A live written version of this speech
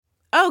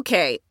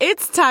Okay,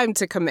 it's time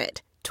to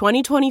commit.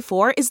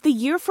 2024 is the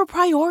year for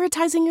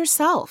prioritizing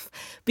yourself.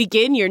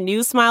 Begin your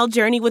new smile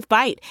journey with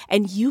Byte,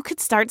 and you could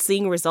start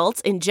seeing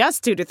results in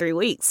just 2 to 3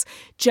 weeks.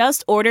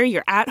 Just order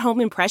your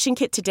at-home impression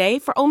kit today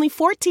for only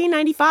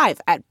 $14.95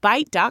 at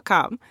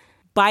Byte.com.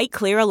 Byte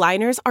Clear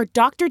aligners are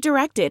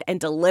doctor-directed and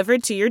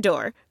delivered to your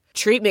door.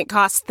 Treatment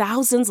costs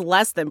thousands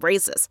less than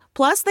braces.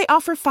 Plus, they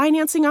offer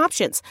financing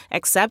options,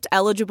 accept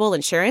eligible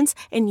insurance,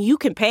 and you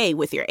can pay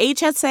with your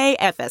HSA,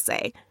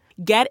 FSA.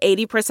 Get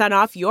 80%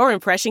 off your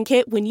impression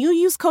kit when you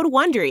use code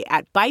WONDERY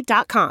at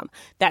Byte.com.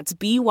 That's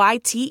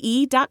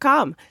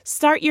BYTE.com.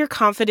 Start your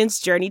confidence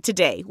journey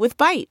today with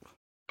Byte.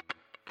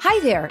 Hi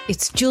there,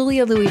 it's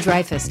Julia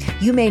Louis-Dreyfus.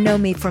 You may know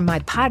me from my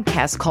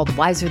podcast called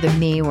Wiser Than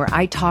Me, where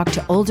I talk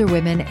to older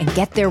women and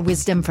get their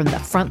wisdom from the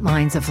front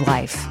lines of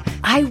life.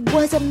 I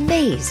was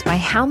amazed by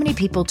how many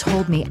people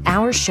told me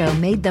our show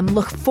made them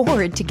look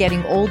forward to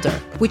getting older,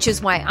 which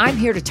is why I'm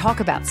here to talk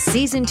about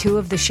season 2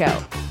 of the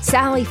show.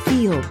 Sally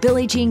Field,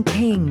 Billie Jean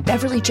King,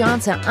 Beverly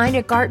Johnson,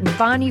 Ina Garten,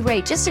 Bonnie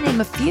Raitt, just to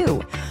name a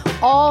few.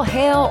 All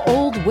hail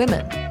old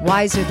women.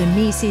 Wiser Than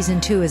Me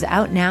season 2 is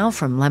out now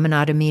from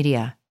Lemonada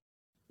Media.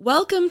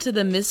 Welcome to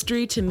the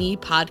Mystery to Me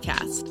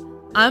podcast.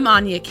 I'm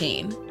Anya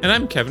Kane. And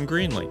I'm Kevin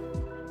Greenlee.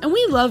 And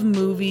we love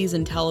movies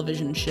and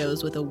television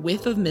shows with a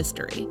whiff of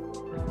mystery.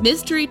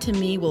 Mystery to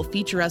Me will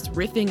feature us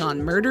riffing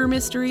on murder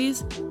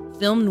mysteries,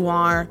 film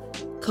noir,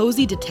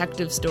 cozy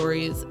detective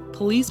stories,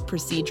 police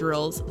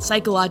procedurals,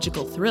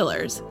 psychological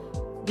thrillers,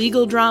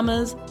 legal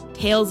dramas,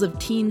 tales of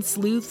teen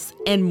sleuths,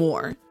 and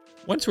more.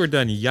 Once we're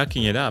done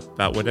yucking it up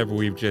about whatever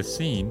we've just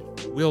seen,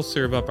 we'll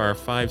serve up our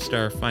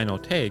 5-star final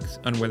takes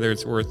on whether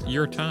it's worth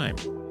your time.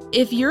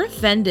 If you're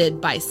offended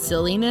by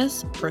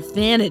silliness,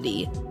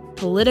 profanity,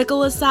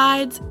 political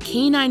asides,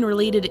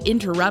 canine-related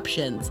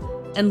interruptions,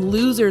 and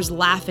losers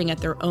laughing at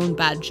their own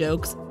bad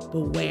jokes,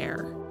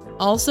 beware.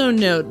 Also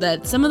note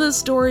that some of the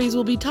stories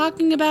we'll be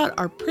talking about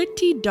are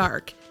pretty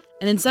dark,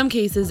 and in some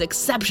cases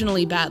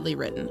exceptionally badly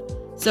written.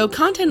 So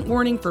content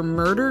warning for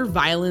murder,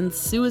 violence,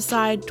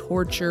 suicide,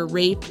 torture,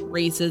 rape,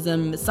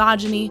 racism,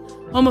 misogyny,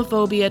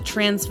 homophobia,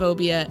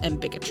 transphobia, and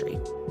bigotry.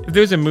 If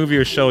there's a movie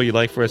or show you'd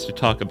like for us to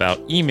talk about,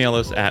 email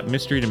us at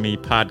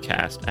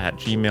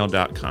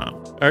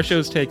mysterytomepodcast@gmail.com. Our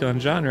show's take on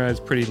genre is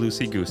pretty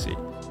loosey-goosey,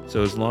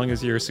 so as long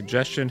as your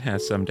suggestion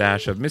has some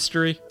dash of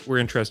mystery, we're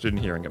interested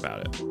in hearing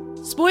about it.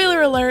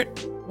 Spoiler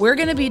alert, we're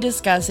going to be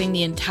discussing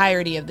the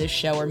entirety of this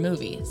show or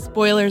movie,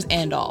 spoilers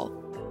and all.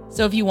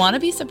 So if you want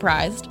to be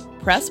surprised,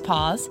 press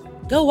pause,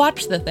 go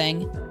watch the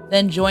thing,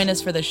 then join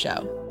us for the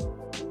show.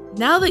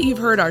 Now that you've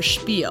heard our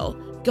spiel,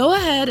 go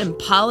ahead and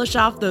polish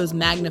off those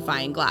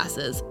magnifying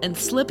glasses and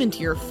slip into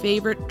your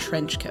favorite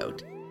trench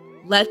coat.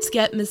 Let's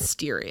get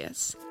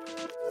mysterious.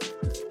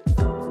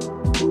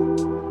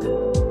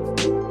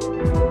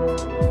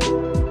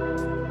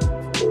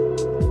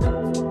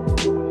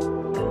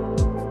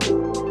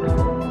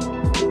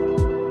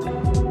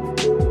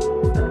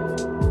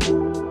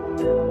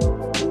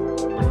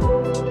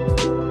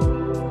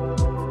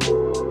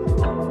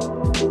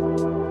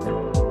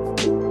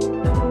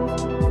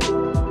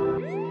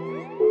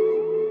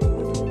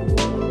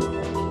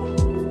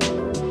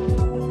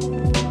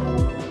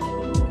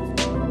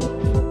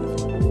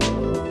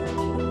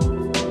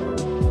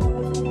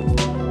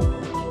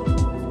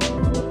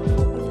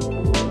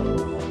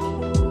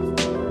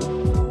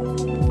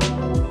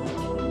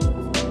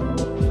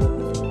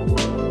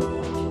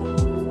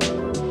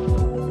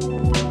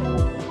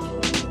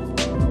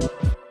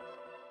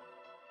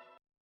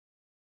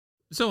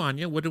 So,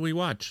 Anya, what did we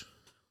watch?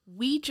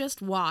 We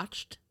just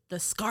watched The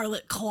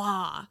Scarlet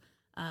Claw,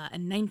 a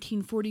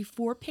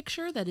 1944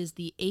 picture that is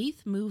the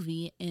 8th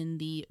movie in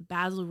the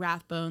Basil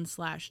Rathbone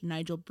 /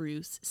 Nigel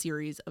Bruce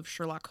series of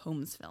Sherlock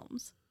Holmes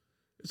films.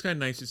 It's kind of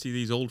nice to see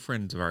these old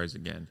friends of ours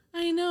again.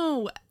 I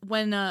know.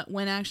 When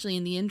actually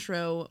in the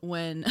intro,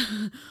 when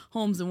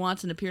Holmes and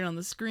Watson appeared on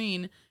the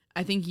screen,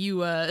 I think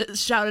you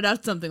shouted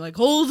out something like,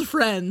 "Old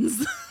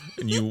friends."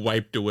 And you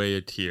wiped away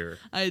a tear.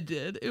 I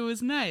did. It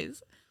was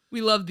nice. We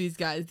love these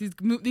guys. These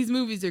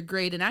movies are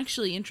great. And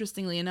actually,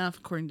 interestingly enough,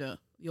 according to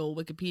the old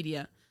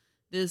Wikipedia,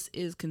 this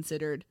is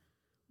considered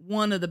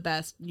one of the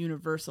best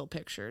Universal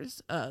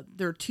pictures.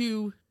 There are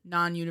 2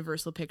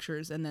 non-Universal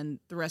pictures, and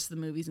then the rest of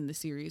the movies in the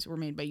series were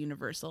made by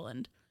Universal,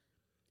 and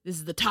this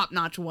is the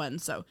top-notch one.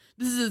 So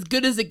this is as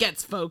good as it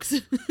gets, folks.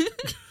 This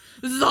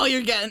is all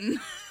you're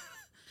getting.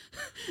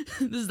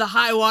 This is the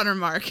high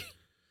watermark.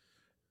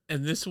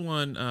 And this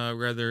one,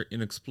 rather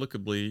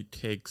inexplicably,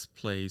 takes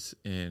place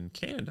in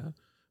Canada,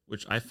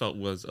 which I felt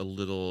was a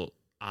little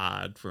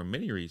odd for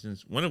many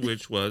reasons. One of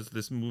which was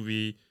this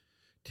movie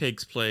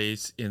takes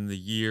place in the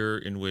year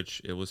in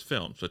which it was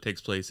filmed. So it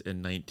takes place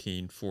in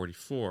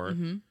 1944.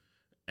 Mm-hmm.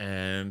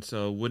 And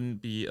so wouldn't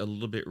it be a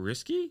little bit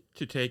risky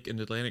to take an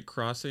Atlantic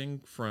crossing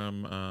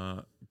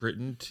from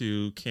Britain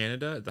to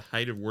Canada at the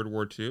height of World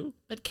War II?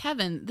 But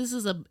Kevin, this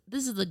is a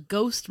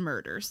ghost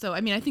murder. So,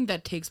 I mean, I think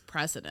that takes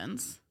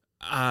precedence.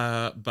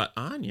 But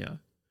Anya,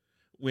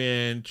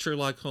 when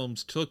Sherlock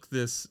Holmes took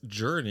this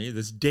journey,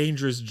 this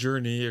dangerous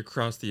journey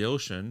across the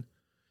ocean,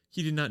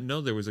 he did not know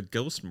there was a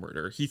ghost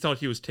murder. He thought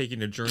he was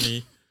taking a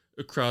journey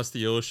across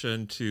the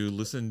ocean to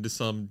listen to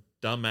some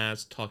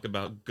dumbass talk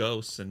about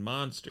ghosts and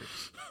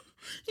monsters.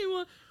 He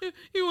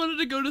wanted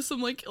to go to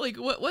some like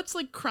what's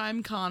like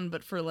Crime Con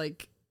but for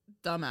like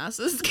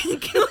dumbasses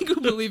like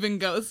who believe in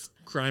ghosts.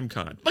 Crime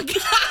Con.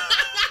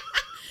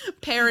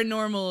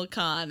 Paranormal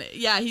con.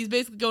 Yeah, he's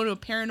basically going to a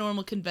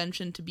paranormal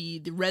convention to be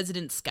the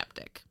resident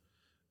skeptic.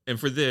 And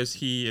for this,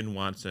 he and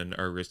Watson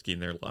are risking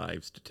their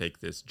lives to take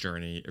this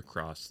journey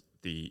across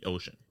the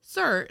ocean.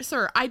 Sir,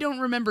 I don't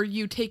remember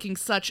you taking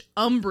such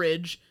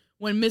umbrage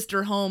when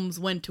Mr. Holmes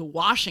went to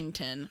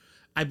Washington.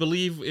 I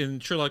believe in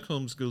Sherlock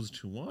Holmes Goes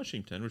to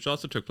Washington, which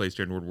also took place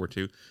during World War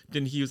II.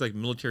 Didn't he use like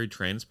military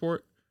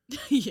transport?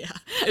 Yeah.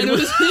 And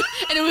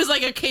it was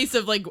like a case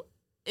of like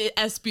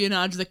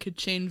espionage that could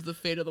change the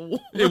fate of the war.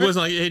 It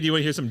wasn't like, hey, do you want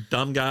to hear some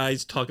dumb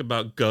guys talk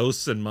about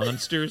ghosts and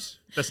monsters?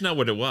 That's not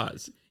what it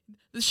was.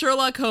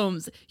 Sherlock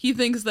Holmes, he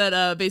thinks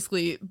that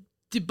basically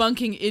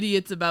debunking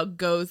idiots about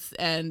ghosts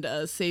and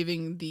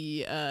saving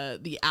the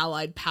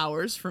Allied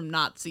powers from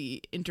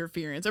Nazi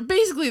interference are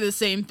basically the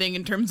same thing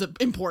in terms of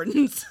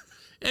importance.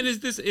 And is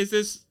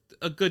this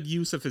a good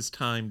use of his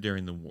time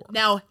during the war?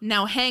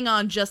 Now hang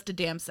on just a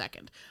damn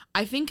second.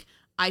 I think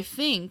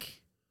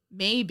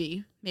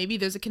maybe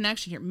there's a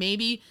connection here.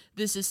 Maybe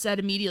this is said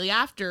immediately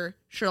after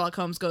Sherlock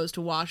Holmes goes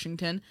to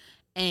Washington,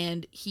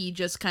 and he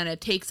just kind of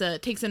takes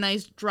a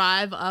nice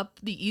drive up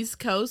the East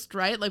Coast,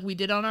 right, like we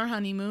did on our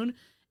honeymoon,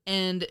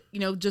 and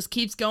just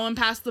keeps going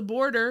past the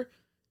border,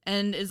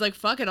 and is like,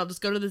 fuck it, I'll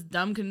just go to this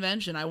dumb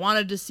convention. I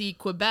wanted to see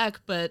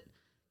Quebec, but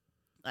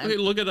okay,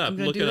 look it up.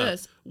 Look it up.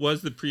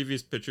 Was the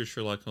previous picture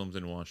Sherlock Holmes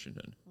in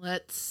Washington?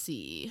 Let's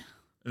see.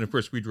 And of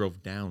course, we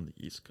drove down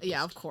the East Coast.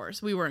 Yeah, of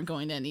course. We weren't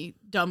going to any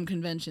dumb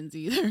conventions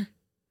either.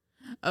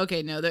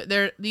 Okay, no,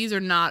 these are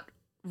not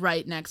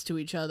right next to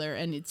each other,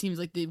 and it seems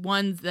like the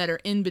ones that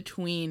are in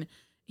between,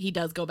 he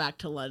does go back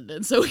to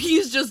London. So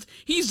he's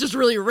just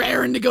really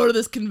raring to go to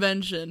this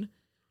convention.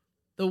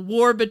 The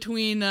war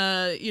between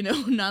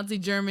Nazi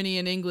Germany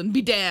and England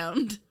be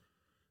damned.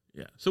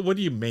 Yeah. So what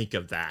do you make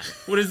of that?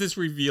 What does this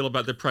reveal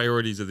about the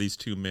priorities of these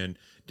two men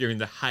during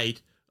the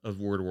height of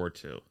World War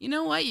II? You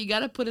know what? You got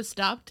to put a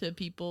stop to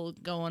people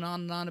going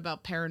on and on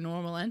about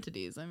paranormal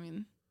entities. I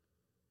mean,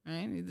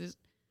 right? The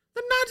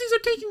Nazis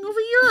are taking over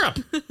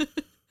Europe.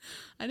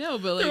 I know,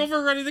 but like, they're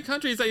overrunning the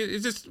country.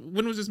 It's just,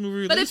 when was this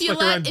movie released? But if you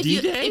around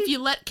D-Day? if you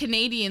let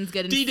Canadians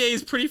get D-Day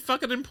is pretty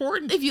fucking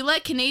important. If you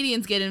let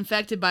Canadians get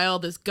infected by all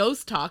this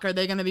ghost talk, are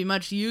they going to be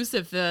much use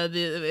if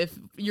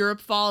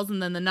Europe falls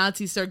and then the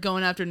Nazis start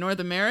going after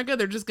North America?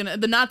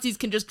 The Nazis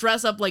can just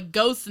dress up like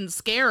ghosts and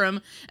scare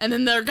them, and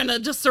then they're gonna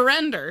just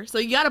surrender. So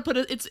you got to put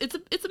it's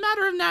a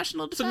matter of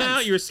national defense. So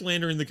now you're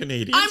slandering the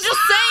Canadians. I'm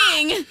just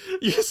saying.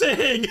 You're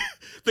saying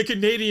the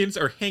Canadians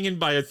are hanging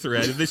by a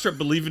thread. If they start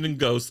believing in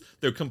ghosts,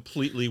 they're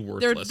completely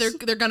worthless.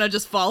 They're gonna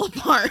just fall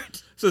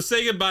apart. So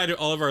say goodbye to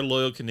all of our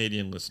loyal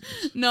Canadian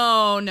listeners.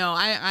 No,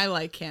 I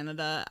like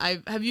Canada.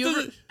 Have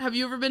you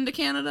ever been to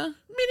Canada?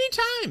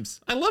 Many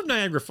times. I love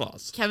Niagara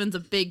Falls. Kevin's a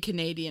big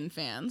Canadian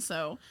fan,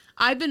 so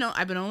I've been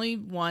only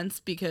once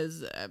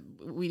because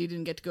we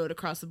didn't get to go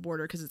across the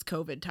border because it's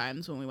COVID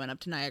times when we went up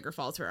to Niagara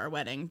Falls for our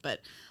wedding. But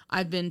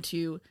I've been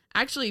to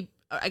actually,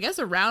 I guess,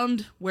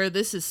 around where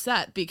this is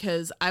set,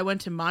 because I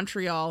went to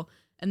Montreal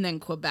and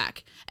then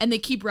Quebec. And they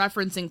keep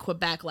referencing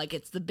Quebec like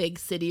it's the big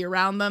city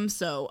around them,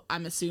 so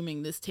I'm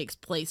assuming this takes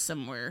place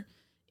somewhere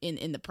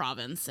in the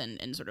province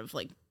and sort of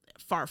like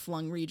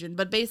far-flung region.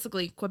 But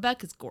basically,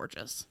 Quebec is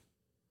gorgeous.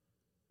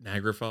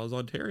 Niagara Falls,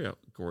 Ontario,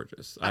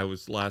 gorgeous. I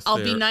was last I'll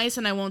there. be nice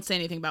and I won't say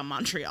anything about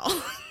Montreal.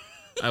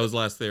 I was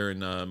last there in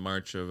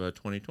March of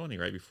 2020,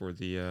 right before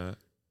the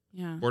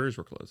borders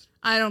were closed.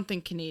 I don't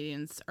think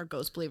Canadians are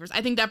ghost believers.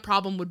 I think that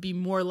problem would be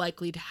more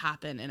likely to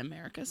happen in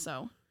America,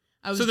 so...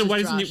 So then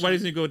why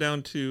doesn't he go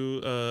down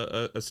to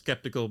a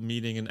skeptical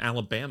meeting in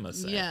Alabama,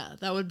 say? Yeah,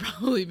 that would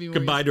probably be more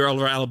Goodbye to all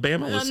of our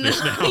Alabama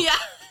listeners now. Yeah,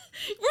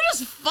 we're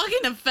just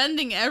fucking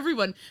offending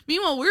everyone.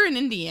 Meanwhile, we're in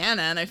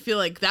Indiana, and I feel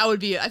like that would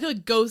be... I feel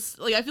like ghosts...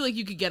 Like, I feel like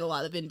you could get a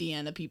lot of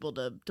Indiana people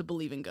to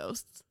believe in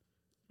ghosts.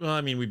 Well,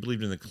 I mean, we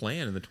believed in the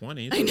Klan in the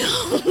 20s. I know.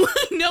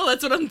 I know,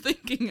 that's what I'm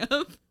thinking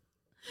of.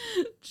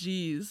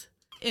 Jeez.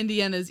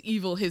 Indiana's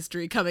evil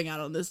history coming out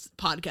on this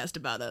podcast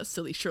about a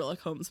silly Sherlock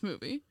Holmes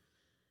movie.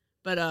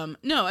 But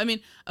no, I mean,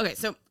 okay,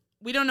 so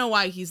we don't know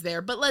why he's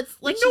there, but let's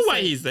we know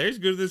why he's there. He's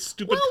going to this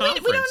stupid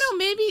conference. We don't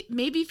know.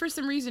 Maybe for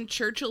some reason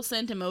Churchill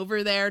sent him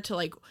over there to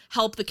like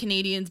help the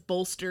Canadians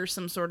bolster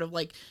some sort of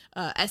like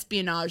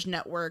espionage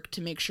network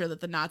to make sure that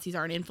the Nazis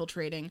aren't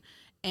infiltrating.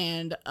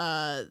 And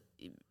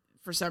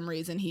for some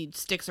reason he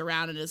sticks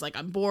around and is like,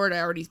 I'm bored. I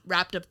already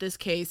wrapped up this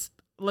case.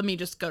 Let me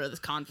just go to this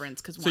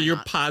conference because. So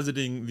you're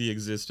positing the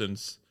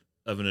existence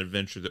of an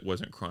adventure that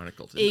wasn't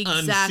chronicled.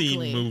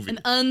 Exactly. An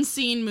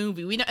unseen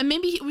movie. We know, and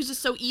maybe it was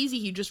just so easy.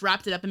 He just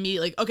wrapped it up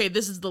immediately. Like, okay,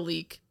 this is the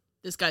leak.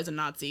 This guy's a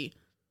Nazi.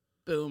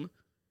 Boom.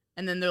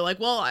 And then they're like,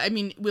 well, I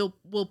mean, we'll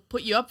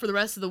put you up for the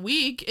rest of the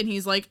week. And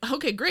he's like,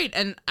 okay, great.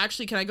 And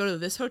actually, can I go to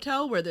this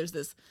hotel where there's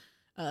this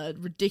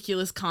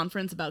ridiculous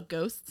conference about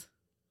ghosts?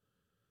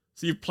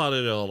 So you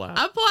plotted it all out.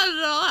 I plotted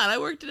it all out. I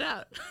worked it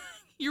out.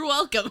 You're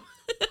welcome.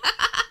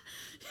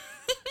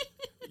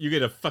 You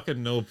get a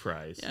fucking no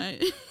prize. Yeah.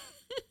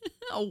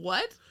 A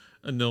what?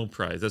 A no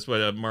prize. That's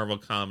what Marvel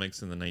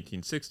Comics in the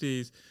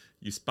 1960s.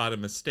 You spot a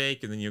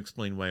mistake, and then you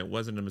explain why it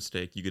wasn't a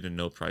mistake. You get a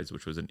no prize,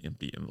 which was an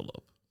empty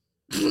envelope.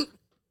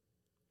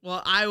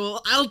 Well,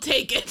 I'll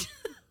take it.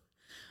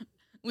 At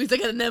least I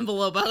got an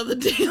envelope out of the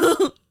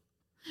deal.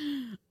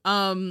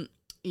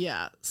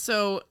 Yeah.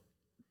 So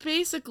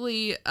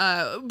basically,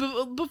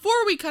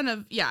 before we kind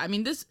of, I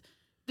mean, this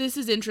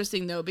is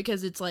interesting though,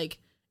 because it's like,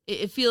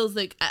 it feels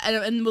like,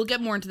 and we'll get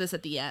more into this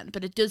at the end,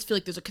 but it does feel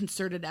like there's a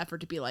concerted effort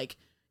to be like,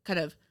 kind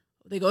of,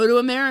 they go to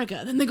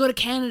America, then they go to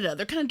Canada.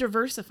 They're kind of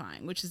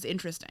diversifying, which is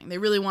interesting. They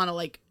really want to,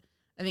 like,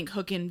 I think,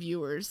 hook in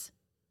viewers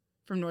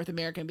from North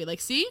America and be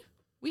like, see,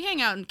 we hang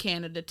out in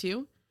Canada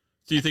too.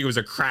 So you think it was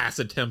a crass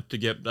attempt to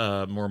get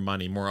more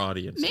money, more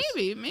audiences?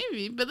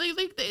 Maybe, but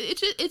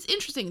it's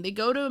interesting. They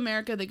go to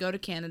America, they go to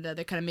Canada.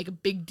 They kind of make a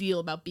big deal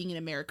about being in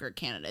America or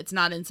Canada. It's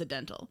not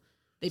incidental.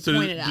 They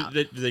point it out.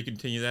 Do they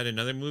continue that in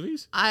other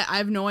movies? I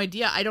have no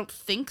idea. I don't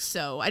think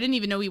so. I didn't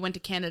even know he went to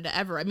Canada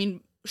ever. I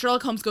mean,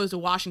 Sherlock Holmes Goes to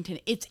Washington.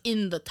 It's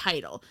in the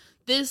title.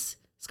 This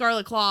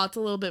Scarlet Claw, it's a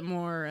little bit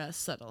more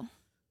subtle.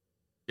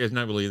 It's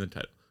not really in the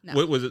title. No.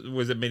 What was it?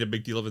 Was it made a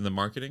big deal of in the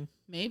marketing?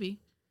 Maybe.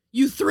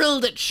 You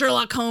thrilled at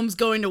Sherlock Holmes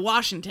going to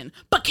Washington,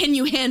 but can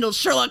you handle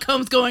Sherlock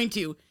Holmes going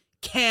to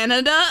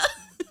Canada?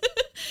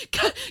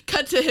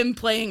 Cut to him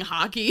playing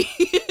hockey.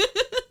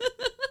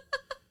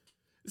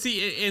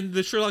 See, and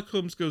the Sherlock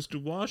Holmes Goes to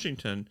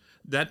Washington,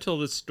 that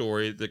told a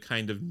story that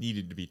kind of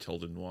needed to be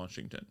told in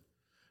Washington.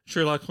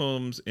 Sherlock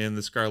Holmes and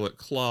the Scarlet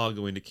Claw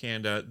going to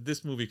Canada,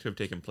 this movie could have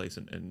taken place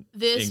in England.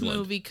 This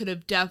movie could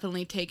have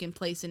definitely taken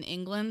place in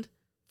England,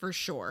 for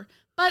sure.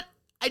 But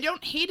I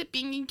don't hate it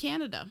being in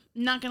Canada.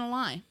 Not gonna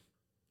lie.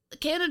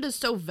 Canada's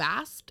so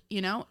vast,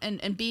 you know,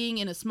 and being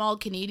in a small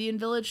Canadian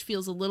village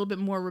feels a little bit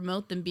more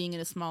remote than being in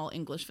a small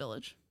English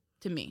village,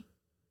 to me.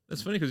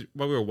 That's funny, because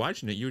while we were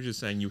watching it, you were just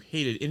saying you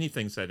hated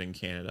anything set in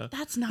Canada.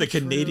 That's not true. true.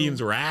 The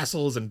Canadians were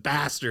assholes and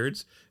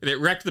bastards, and it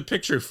wrecked the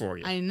picture for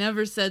you. I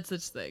never said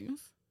such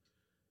things.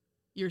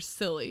 You're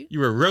silly. You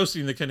were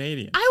roasting the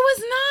Canadians. I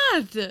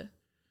was not.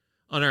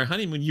 On our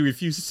honeymoon, you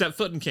refused to set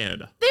foot in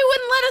Canada. They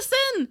wouldn't let us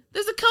in.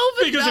 There's a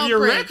COVID Because outbreak. of your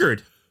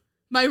record.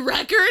 My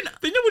record?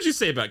 They know what you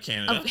say about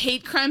Canada. Of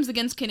hate crimes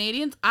against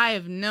Canadians? I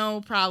have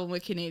no problem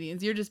with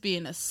Canadians. You're just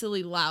being a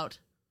silly lout.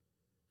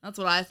 That's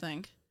what I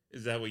think.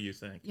 Is that what you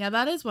think? Yeah,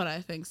 that is what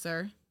I think,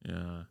 sir.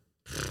 Yeah.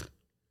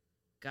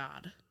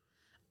 God.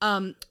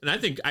 And I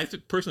think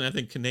personally, I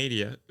think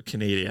Canada.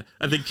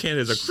 I think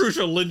Canada is a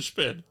crucial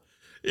linchpin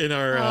in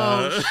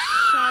our.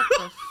 Shut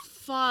the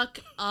fuck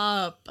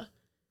up!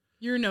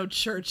 You're no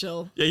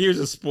Churchill. Yeah, here's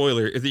a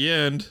spoiler. At the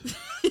end,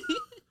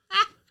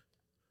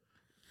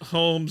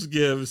 Holmes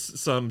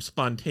gives some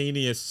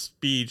spontaneous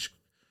speech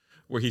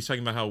where he's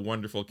talking about how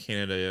wonderful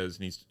Canada is,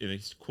 and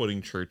he's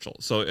quoting Churchill.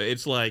 So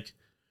it's like,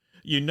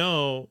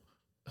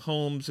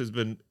 Holmes has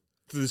been,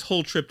 through this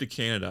whole trip to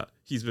Canada,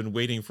 he's been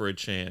waiting for a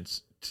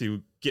chance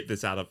to get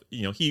this out of,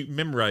 he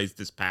memorized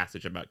this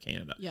passage about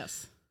Canada.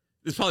 Yes.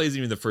 This probably isn't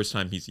even the first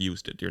time he's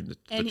used it during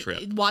the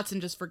trip. Watson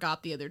just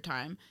forgot the other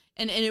time.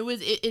 And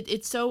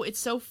it's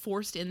so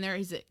forced in there.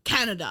 He's at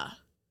Canada,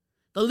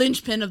 the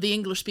linchpin of the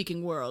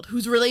English-speaking world,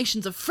 whose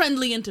relations of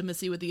friendly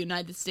intimacy with the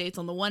United States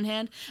on the one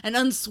hand, and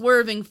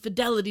unswerving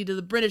fidelity to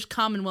the British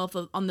Commonwealth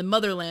on the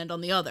motherland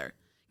on the other.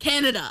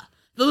 Canada,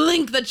 the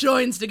link that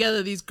joins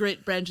together these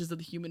great branches of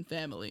the human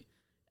family.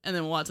 And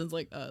then Watson's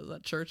like, is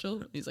that Churchill?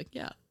 And he's like,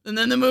 yeah. And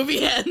then the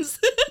movie ends.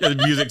 Yeah, the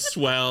music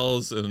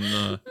swells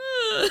and...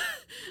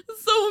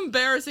 It's so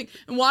embarrassing.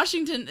 And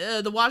Washington,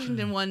 the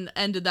Washington one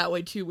ended that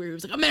way too, where he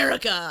was like,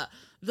 America!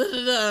 Da, da,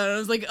 da. And I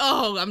was like,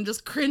 oh, I'm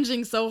just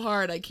cringing so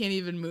hard I can't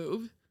even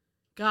move.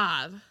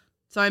 God.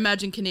 So I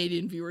imagine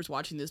Canadian viewers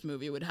watching this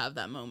movie would have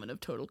that moment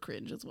of total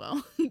cringe as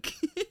well.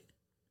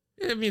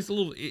 Yeah, I mean,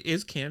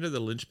 is Canada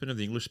the linchpin of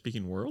the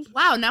English-speaking world?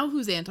 Wow, now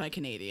who's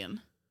anti-Canadian?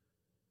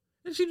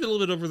 It seems a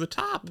little bit over the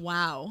top.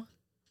 Wow.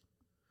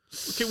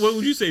 Okay, what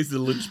would you say is the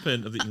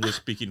linchpin of the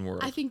English-speaking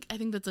world? I think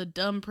that's a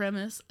dumb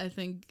premise. I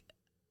think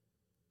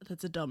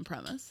that's a dumb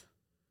premise.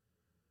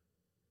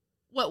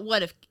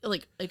 What if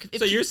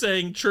so you're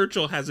saying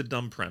Churchill has a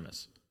dumb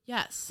premise?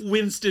 Yes.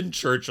 Winston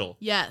Churchill.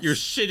 Yes. You're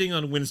shitting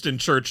on Winston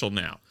Churchill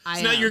now.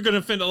 Now you're going to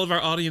offend all of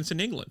our audience in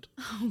England.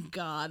 Oh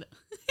God.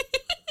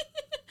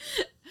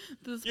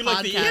 You're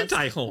like the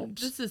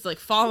anti-Holmes. This is like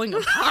falling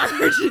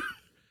apart.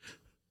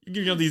 You're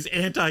giving all these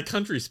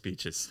anti-country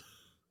speeches.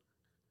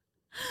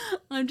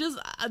 I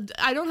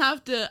don't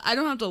have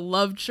to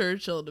love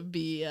Churchill to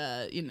be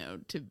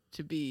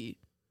to be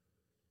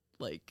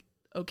like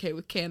okay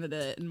with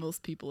Canada and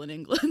most people in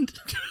England.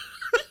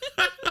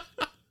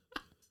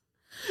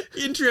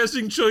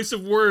 Interesting choice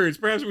of words.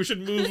 Perhaps we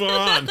should move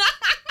on.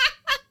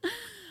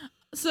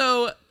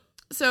 So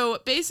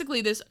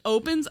basically this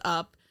opens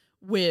up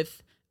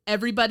with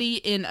everybody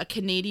in a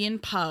Canadian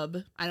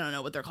pub. I don't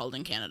know what they're called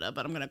in Canada,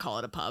 but I'm going to call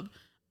it a pub.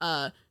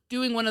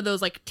 doing one of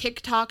those like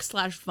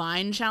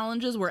TikTok/Vine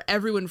challenges where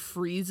everyone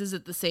freezes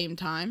at the same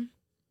time,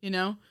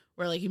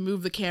 where like you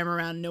move the camera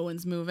around, no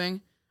one's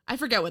moving. I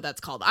forget what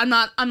that's called. I'm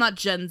not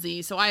Gen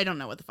Z, so I don't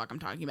know what the fuck I'm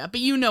talking about. But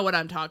you know what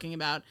I'm talking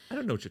about. I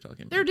don't know what you're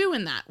talking about. They're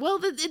doing that. Well,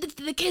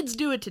 the kids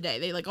do it today.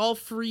 They like all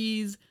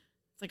freeze.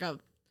 It's like a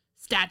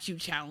statue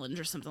challenge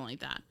or something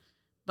like that.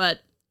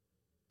 But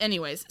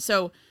anyways,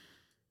 so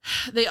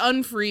they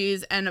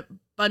unfreeze and a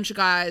bunch of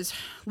guys,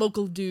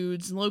 local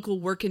dudes, local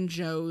working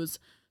Joes,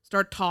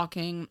 start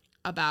talking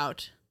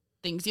about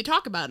things you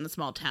talk about in a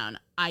small town,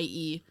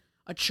 i.e.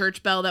 a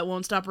church bell that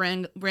won't stop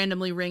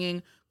randomly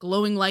ringing,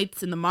 glowing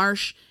lights in the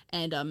marsh,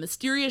 and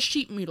mysterious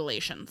sheep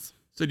mutilations.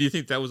 So do you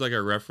think that was like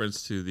a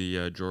reference to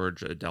the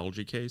George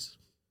Dalgy case?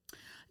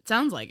 It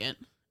sounds like it.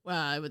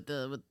 With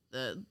the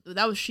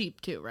that was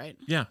sheep too, right?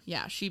 Yeah.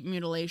 Yeah, sheep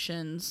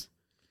mutilations.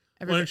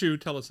 Why don't you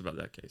tell us about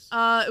that case?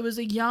 It was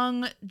a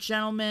young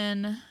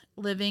gentleman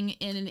living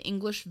in an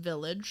English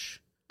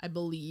village, I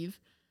believe.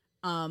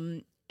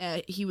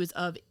 He was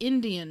of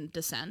Indian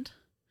descent.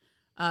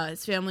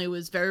 His family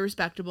was very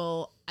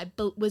respectable.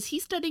 Was he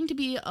studying to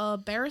be a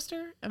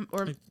barrister?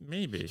 Or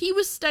maybe. He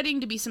was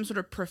studying to be some sort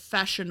of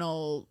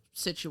professional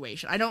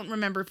situation. I don't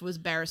remember if it was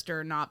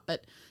barrister or not,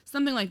 but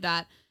something like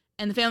that.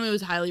 And the family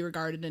was highly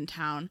regarded in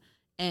town.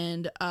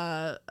 And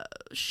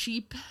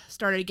sheep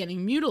started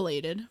getting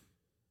mutilated.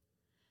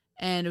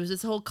 And it was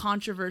this whole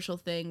controversial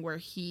thing where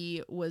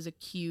he was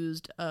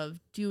accused of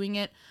doing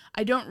it.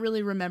 I don't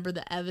really remember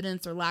the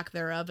evidence or lack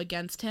thereof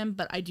against him,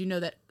 but I do know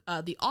that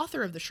the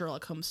author of the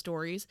Sherlock Holmes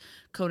stories,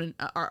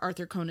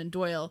 Arthur Conan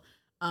Doyle,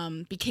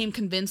 became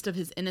convinced of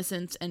his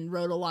innocence and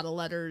wrote a lot of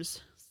letters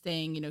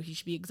saying, he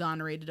should be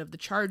exonerated of the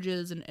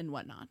charges and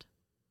whatnot.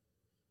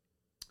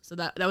 So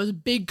that was a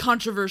big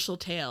controversial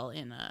tale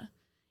in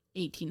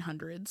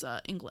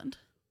 1800s England.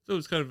 So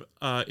it's kind of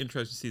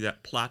interesting to see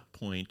that plot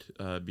point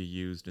be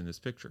used in this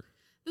picture.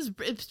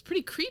 It's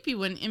pretty creepy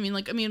when you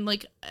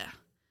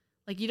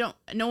don't.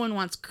 No one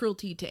wants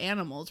cruelty to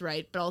animals,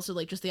 right? But also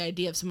like just the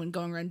idea of someone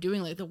going around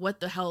doing like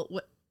what the hell?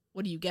 What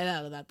do you get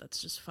out of that? That's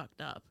just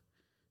fucked up.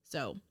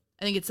 So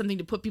I think it's something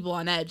to put people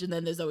on edge. And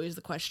then there's always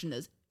the question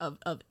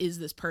of is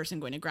this person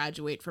going to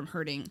graduate from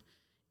hurting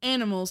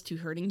animals to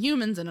hurting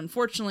humans? And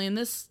unfortunately, in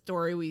this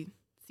story, we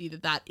see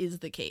that is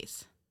the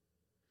case.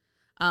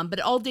 But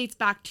it all dates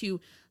back to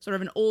sort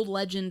of an old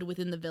legend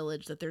within the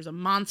village that there's a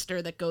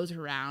monster that goes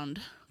around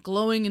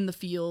glowing in the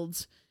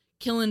fields,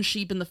 killing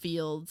sheep in the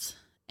fields,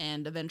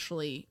 and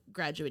eventually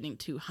graduating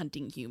to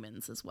hunting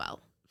humans as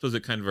well. So is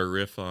it kind of a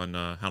riff on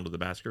Hound of the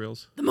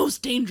Baskervilles? The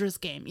most dangerous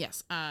game,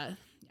 yes. Yeah.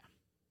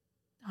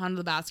 Hound of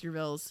the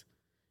Baskervilles,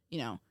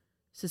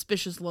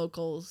 suspicious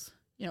locals.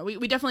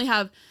 We definitely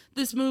have,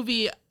 this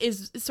movie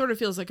it sort of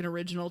feels like an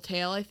original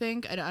tale, I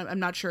think. I'm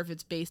not sure if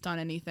it's based on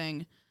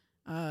anything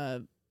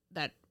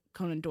that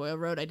Conan Doyle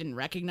wrote. I didn't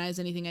recognize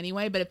anything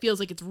anyway, but it feels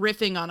like it's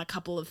riffing on a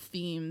couple of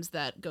themes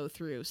that go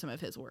through some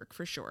of his work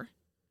for sure.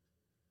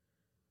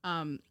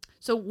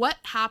 So what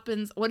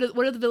happens? What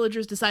do the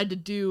villagers decide to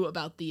do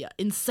about the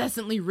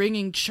incessantly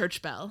ringing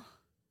church bell?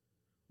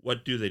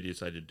 What do they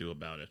decide to do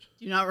about it?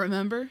 Do you not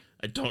remember?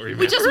 I don't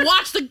remember. We just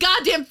watched the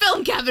goddamn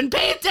film, Kevin.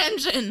 Pay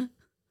attention.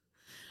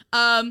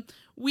 One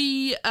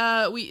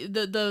of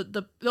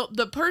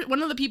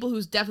the people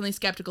who's definitely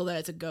skeptical that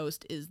it's a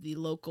ghost is the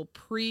local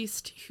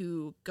priest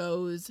who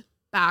goes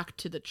back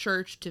to the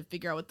church to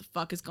figure out what the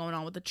fuck is going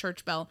on with the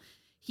church bell.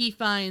 He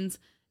finds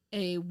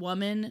a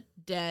woman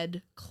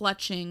dead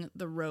clutching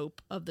the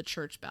rope of the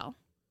church bell.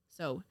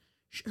 So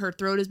her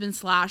throat has been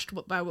slashed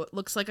by what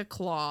looks like a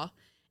claw,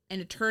 and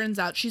it turns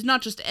out she's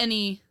not just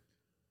any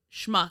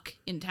schmuck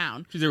in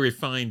town. She's a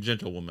refined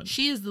gentlewoman.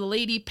 She is the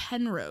Lady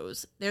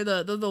Penrose. They're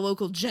the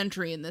local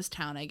gentry in this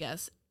town, I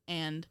guess.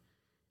 And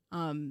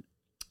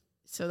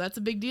so that's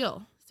a big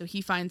deal. So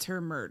he finds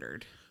her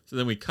murdered. So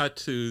then we cut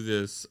to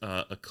this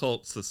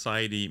occult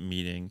society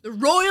meeting. The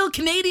Royal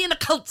Canadian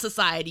Occult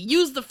Society.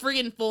 Use the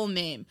friggin' full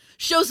name.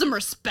 Show some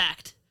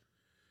respect.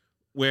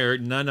 Where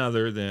none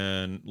other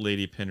than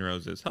Lady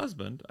Penrose's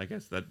husband, I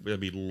guess that'd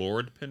be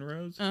Lord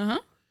Penrose. Uh-huh.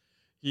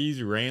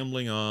 He's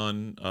rambling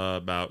on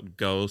about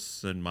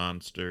ghosts and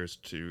monsters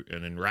to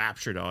an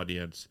enraptured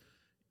audience,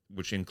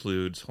 which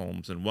includes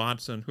Holmes and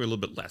Watson, who are a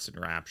little bit less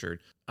enraptured.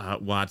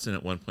 Watson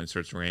at one point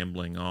starts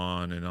rambling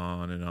on and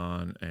on and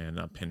on, and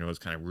Penrose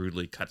kind of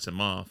rudely cuts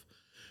him off.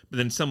 But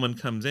then someone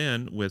comes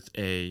in with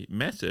a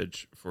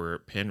message for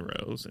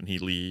Penrose, and he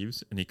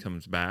leaves, and he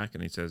comes back,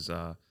 and he says,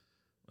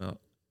 well,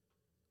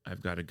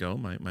 I've got to go.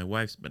 My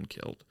wife's been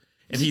killed.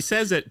 And he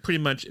says it pretty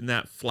much in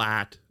that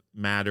flat,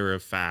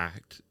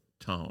 matter-of-fact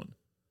tone.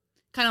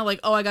 Kind of like,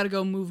 oh, I got to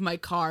go move my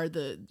car.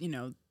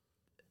 I'm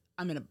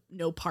in a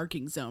no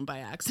parking zone by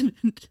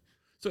accident.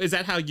 So is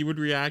that how you would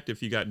react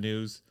if you got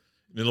news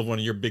in the middle of one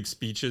of your big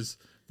speeches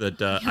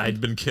that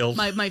I'd been killed?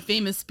 My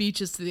famous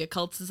speeches to the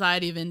Occult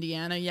Society of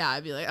Indiana. Yeah,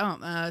 I'd be like,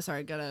 oh,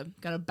 sorry,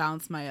 gotta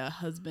bounce. My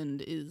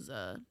husband is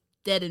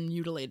dead and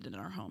mutilated in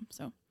our home.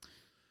 So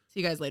see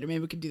you guys later. Maybe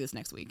we could do this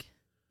next week.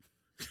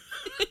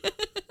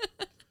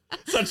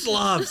 Such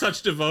love,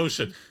 such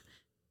devotion.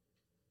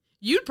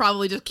 You'd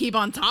probably just keep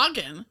on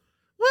talking.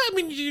 Well, I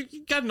mean,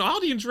 you got an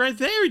audience right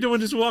there. You don't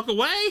want to just walk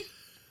away.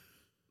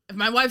 If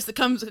my wife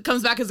comes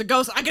back as a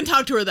ghost, I can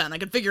talk to her then. I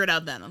can figure it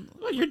out then.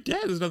 Well, you're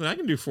dead. There's nothing I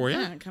can do for you.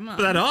 Yeah, come on.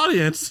 For that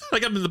audience, I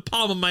got them in the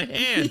palm of my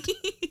hand.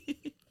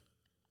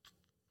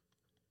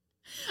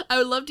 I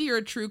would love to hear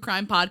a true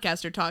crime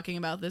podcaster talking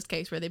about this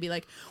case where they'd be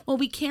like, well,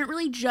 we can't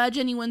really judge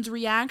anyone's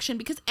reaction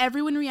because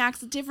everyone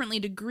reacts differently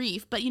to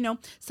grief. But,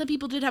 some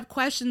people did have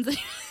questions.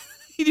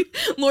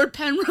 Lord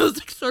Penrose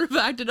sort of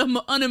acted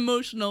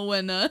unemotional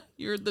when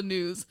he heard the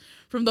news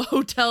from the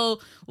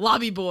hotel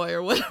lobby boy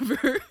or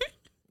whatever.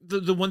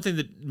 The one thing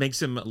that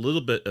makes him a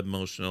little bit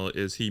emotional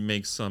is he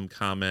makes some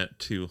comment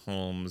to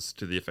Holmes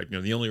to the effect,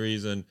 the only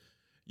reason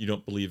you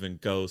don't believe in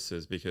ghosts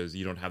is because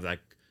you don't have that.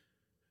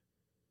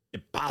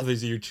 It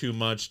bothers you too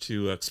much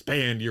to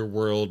expand your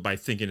world by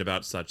thinking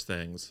about such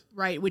things.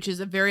 Right, which is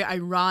a very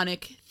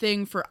ironic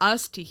thing for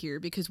us to hear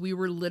because we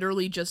were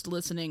literally just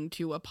listening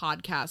to a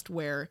podcast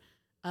where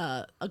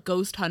a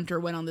ghost hunter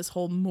went on this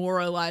whole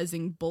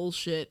moralizing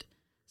bullshit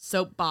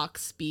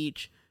soapbox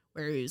speech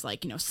where he was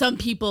like, some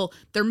people,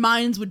 their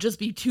minds would just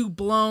be too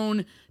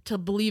blown to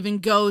believe in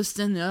ghosts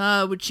and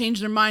would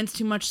change their minds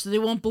too much so they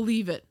won't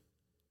believe it.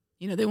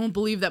 They won't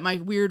believe that my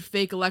weird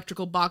fake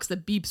electrical box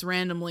that beeps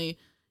randomly,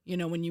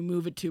 when you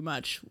move it too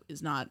much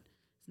is not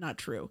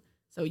true.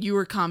 So you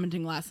were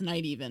commenting last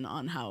night even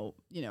on how,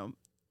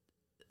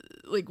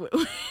 like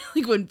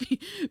when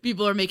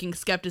people are making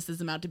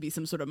skepticism out to be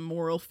some sort of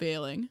moral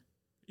failing.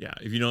 Yeah,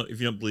 if you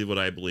don't believe what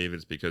I believe,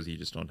 it's because you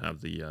just don't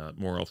have the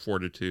moral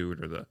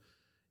fortitude or the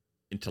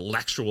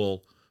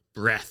intellectual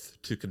breadth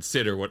to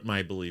consider what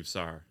my beliefs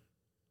are.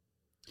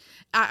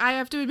 I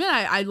have to admit,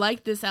 I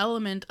like this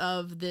element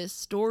of this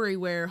story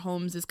where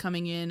Holmes is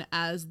coming in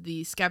as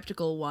the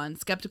skeptical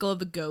of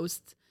the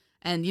ghosts.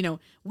 And,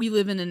 we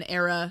live in an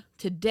era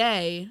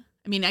today.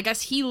 I mean, I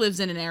guess he lives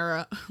in an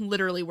era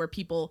literally where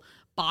people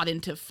bought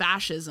into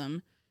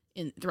fascism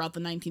throughout the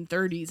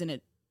 1930s, and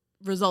it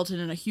resulted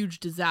in a huge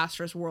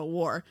disastrous world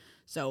war.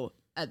 So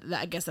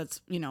I guess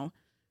that's,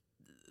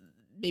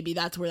 maybe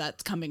that's where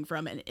that's coming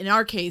from. And in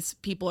our case,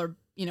 people are,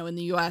 in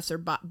the U.S. are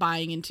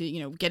buying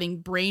into, getting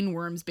brain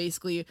worms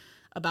basically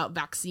about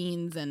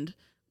vaccines and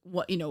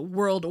what,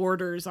 world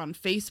orders on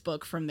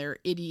Facebook from their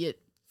idiot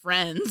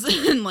friends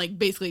and like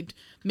basically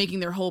making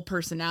their whole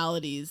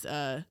personalities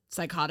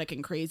psychotic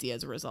and crazy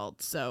as a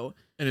result. So,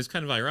 and it's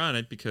kind of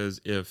ironic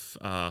because if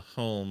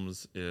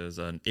Holmes is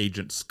an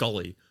Agent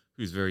Scully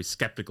who's very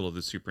skeptical of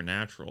the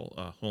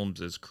supernatural,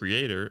 Holmes's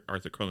creator,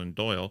 Arthur Conan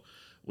Doyle,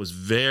 was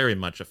very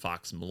much a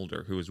Fox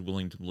Mulder who was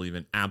willing to believe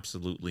in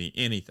absolutely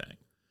anything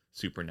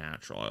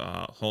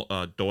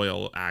supernatural.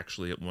 Doyle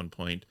actually at one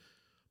point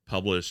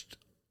published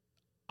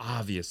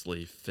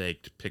obviously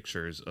faked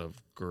pictures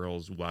of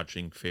girls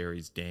watching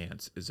fairies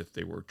dance as if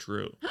they were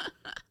true.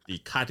 The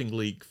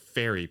Cottingley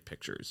fairy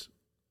pictures.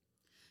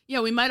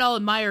 Yeah, we might all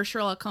admire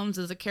Sherlock Holmes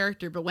as a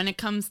character, but when it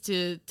comes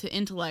to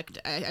intellect,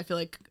 I feel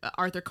like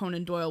Arthur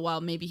Conan Doyle,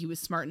 while maybe he was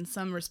smart in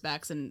some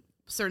respects and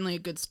certainly a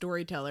good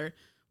storyteller,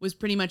 was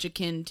pretty much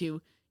akin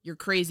to your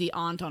crazy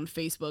aunt on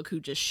Facebook who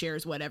just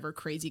shares whatever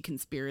crazy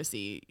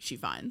conspiracy she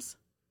finds,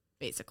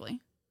 basically.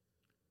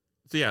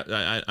 So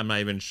yeah, I'm not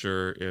even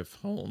sure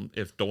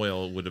if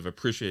Doyle would have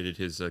appreciated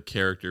his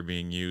character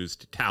being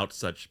used to tout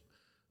such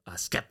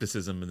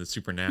skepticism in the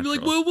supernatural.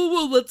 You're like,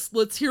 whoa,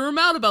 let's hear him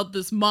out about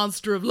this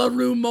monster of La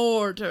Rue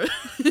Morte.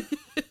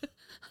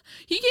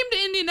 He came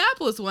to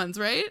Indianapolis once,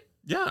 right?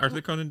 Yeah,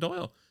 Arthur Conan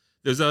Doyle.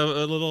 There's a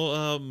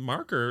little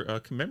marker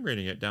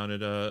commemorating it down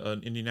at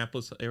an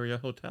Indianapolis area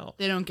hotel.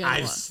 They don't get.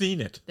 I've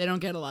seen it. They don't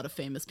get a lot of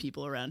famous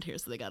people around here,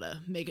 so they gotta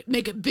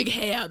make a big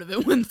hay out of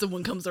it when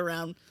someone comes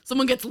around.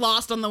 Someone gets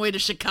lost on the way to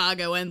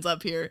Chicago, ends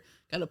up here.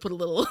 Gotta put a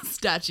little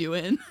statue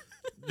in.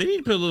 They need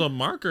to put a little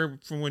marker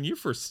from when you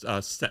first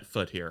set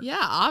foot here. Yeah,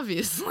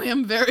 obviously,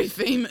 I'm very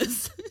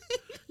famous.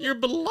 You're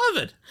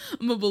beloved.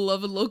 I'm a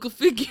beloved local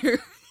figure.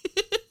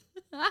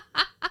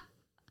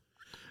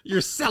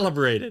 You're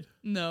celebrated.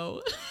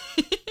 No.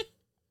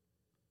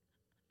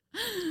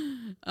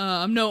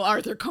 I'm no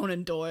Arthur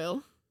Conan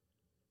Doyle.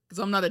 Because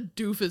I'm not a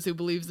doofus who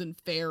believes in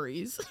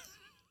fairies.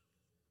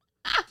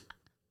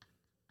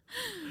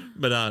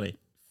 But Ani,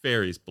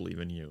 fairies believe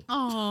in you.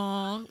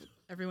 Aww.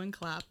 Everyone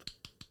clap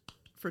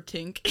for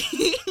Tink.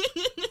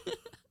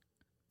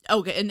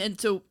 Okay,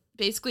 and so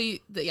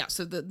basically,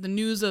 the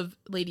news of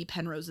Lady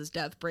Penrose's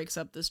death breaks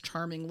up this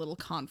charming little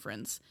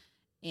conference.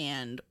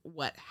 And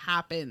what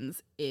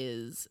happens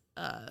is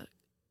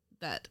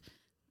that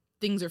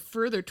things are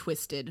further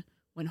twisted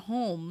when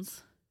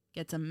Holmes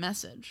gets a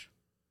message.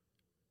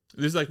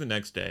 This is like the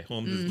next day.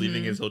 Holmes is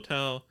leaving his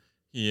hotel.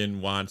 He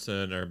and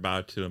Watson are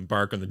about to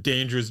embark on the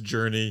dangerous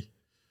journey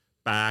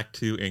back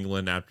to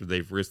England after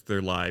they've risked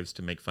their lives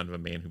to make fun of a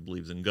man who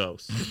believes in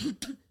ghosts.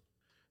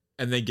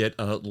 And they get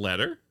a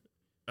letter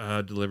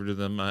delivered to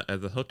them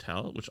at the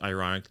hotel, which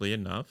ironically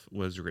enough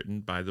was written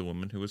by the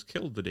woman who was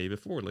killed the day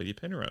before, Lady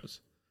Penrose.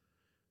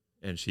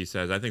 And she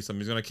says, I think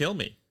somebody's going to kill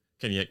me.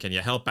 Can you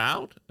help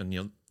out?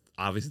 And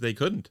obviously they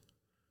couldn't.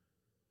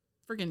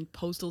 Friggin'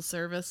 postal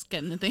service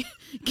getting the thing.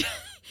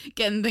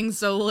 Getting things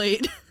so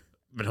late.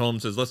 But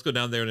Holmes says, let's go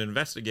down there and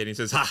investigate. He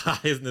says, ha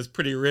ha, isn't this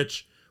pretty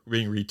rich? We're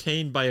being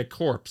retained by a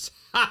corpse.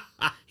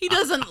 He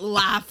doesn't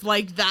laugh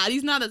like that.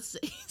 He's not a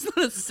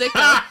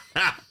sicko.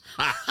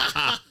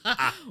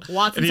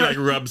 And he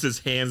rubs his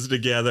hands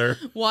together.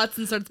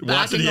 Watson starts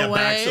backing away.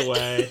 Backs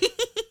away.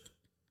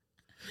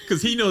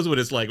 Because he knows what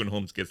it's like when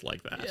Holmes gets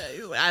like that. Yeah,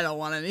 he's like, I don't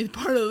want any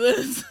part of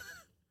this.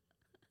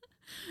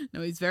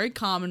 No, he's very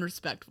calm and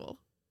respectful.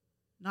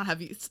 Not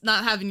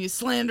having you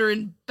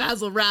slandering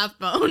Basil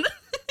Rathbone.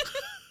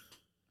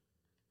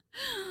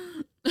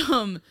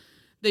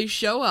 They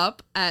show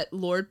up at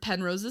Lord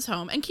Penrose's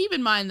home, and keep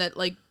in mind that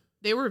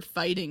they were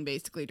fighting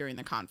basically during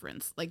the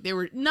conference. Like they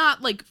were not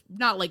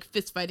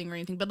fist fighting or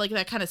anything, but like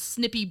that kind of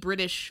snippy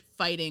British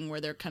fighting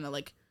where they're kind of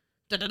like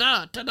da da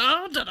da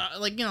da da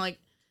da,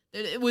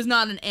 it was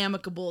not an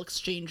amicable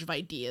exchange of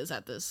ideas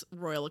at this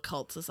Royal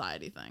Occult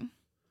Society thing.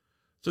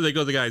 So they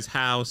go to the guy's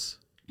house.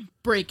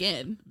 Break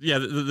in. Yeah,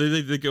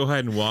 they go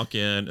ahead and walk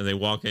in, and they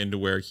walk into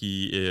where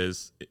he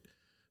is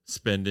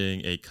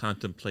spending a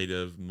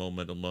contemplative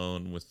moment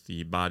alone with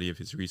the body of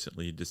his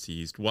recently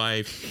deceased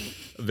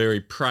wife. A very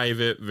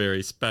private,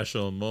 very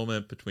special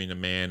moment between a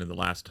man and the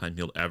last time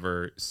he'll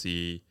ever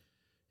see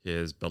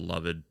his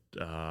beloved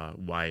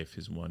wife,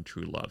 his one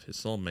true love, his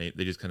soulmate.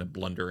 They just kind of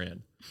blunder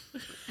in.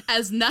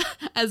 As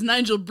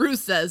Nigel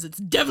Bruce says, it's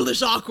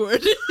devilish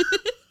awkward.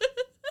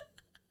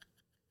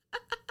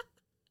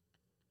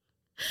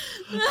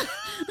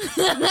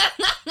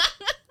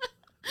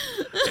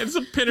 And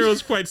so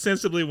Penrose quite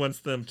sensibly wants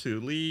them to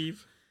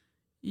leave.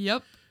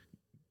 Yep.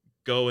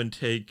 Go and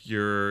take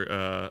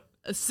your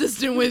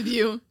assistant with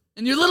you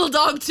and your little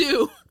dog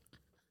too.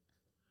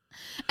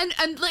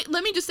 And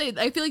let me just say,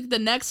 I feel like the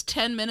next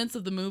 10 minutes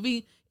of the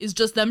movie is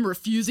just them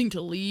refusing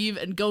to leave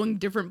and going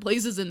different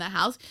places in the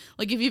house.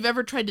 Like if you've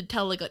ever tried to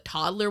tell like a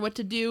toddler what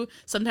to do,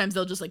 sometimes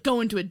they'll just like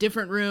go into a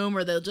different room,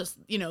 or they'll just,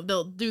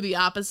 they'll do the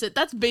opposite.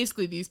 That's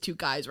basically these two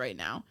guys right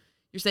now.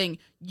 You're saying,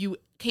 you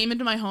came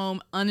into my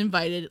home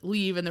uninvited,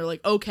 leave, and they're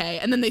like, okay.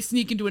 And then they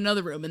sneak into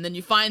another room, and then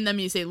you find them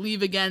and you say,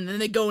 leave again, and then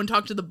they go and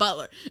talk to the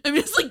butler. I mean,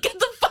 it's like, get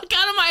the fuck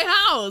out of my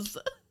house.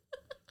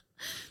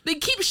 They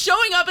keep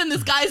showing up in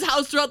this guy's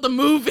house throughout the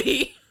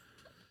movie.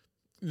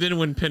 Then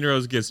when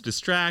Penrose gets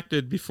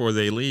distracted before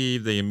they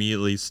leave, they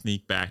immediately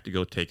sneak back to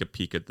go take a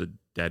peek at the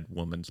dead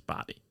woman's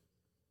body.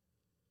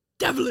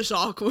 Devilish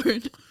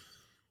awkward.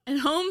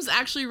 And Holmes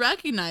actually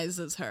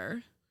recognizes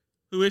her.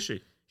 Who is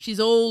she? She's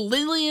old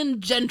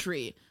Lillian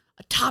Gentry,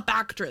 a top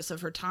actress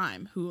of her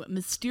time, who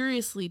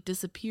mysteriously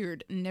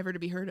disappeared, never to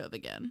be heard of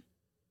again.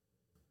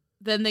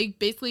 Then they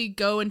basically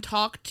go and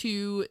talk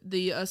to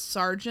the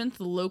sergeant,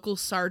 the local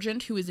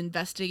sergeant, who is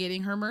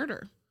investigating her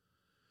murder.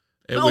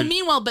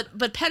 Meanwhile,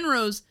 but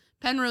Penrose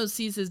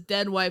sees his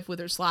dead wife with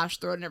her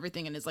slashed throat and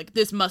everything, and is like,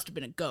 this must have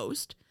been a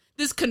ghost.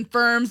 This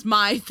confirms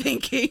my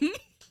thinking.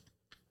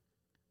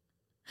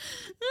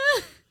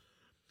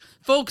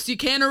 Folks, you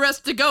can't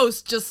arrest a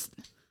ghost,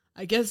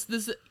 I guess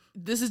this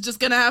is just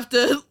gonna have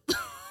to...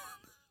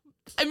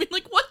 I mean,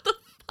 like, what the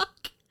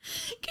fuck?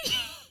 Can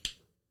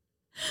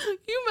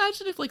you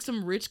imagine if, like,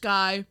 some rich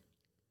guy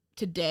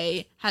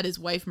today had his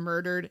wife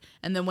murdered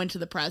and then went to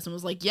the press and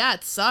was like, yeah,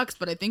 it sucks,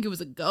 but I think it was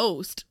a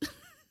ghost.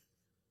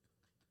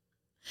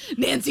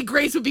 Nancy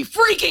Grace would be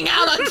freaking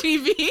out on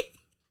TV.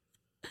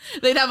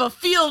 They'd have a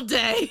field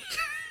day.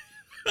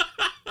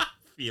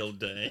 Field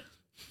day.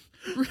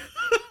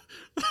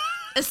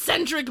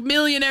 Eccentric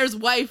millionaire's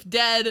wife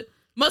dead.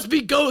 Must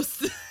be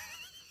ghosts,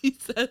 he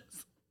says.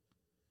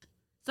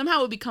 Somehow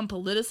it would become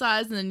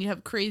politicized, and then you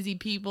have crazy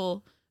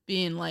people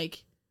being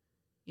like,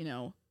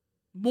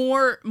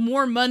 more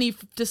money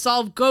to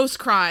solve ghost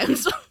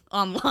crimes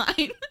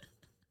online.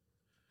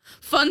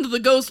 Fund the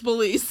ghost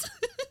police.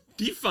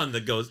 Defund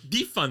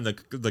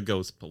the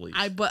ghost police.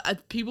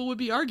 But people would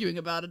be arguing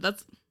about it.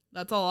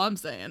 That's all I'm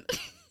saying.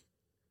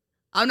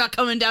 I'm not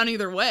coming down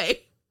either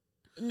way.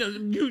 No,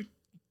 you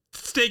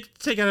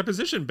take out a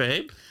position,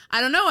 babe. I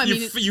don't know. I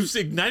mean, you've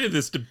ignited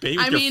this debate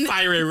with your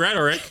fiery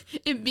rhetoric.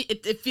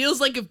 It feels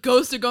like if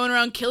ghosts are going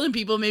around killing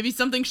people, maybe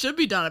something should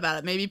be done about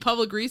it. Maybe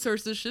public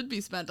resources should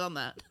be spent on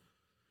that.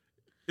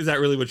 Is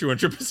that really what you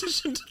want your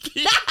position to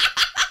be?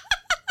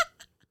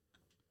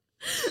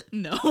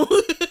 No.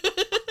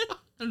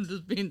 I'm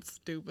just being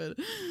stupid.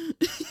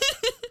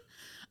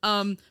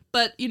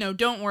 But,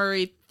 don't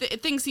worry.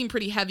 Things seem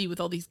pretty heavy with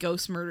all these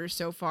ghost murders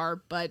so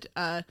far, but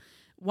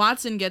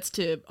Watson gets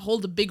to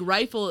hold a big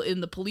rifle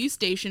in the police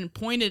station,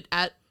 point it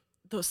at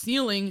the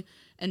ceiling,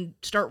 and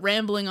start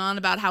rambling on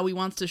about how he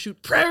wants to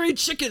shoot prairie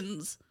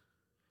chickens.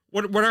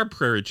 What are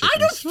prairie chickens? I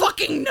don't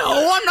fucking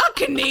know. I'm not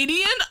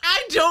Canadian.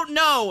 I don't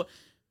know.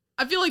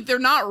 I feel like they're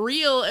not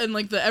real, and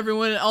like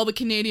all the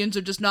Canadians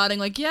are just nodding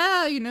like,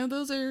 yeah,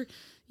 those are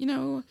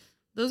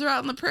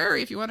out in the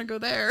prairie if you want to go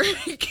there.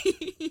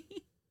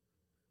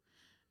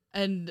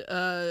 And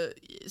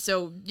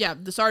so yeah,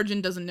 the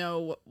sergeant doesn't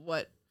know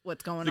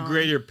what's going on.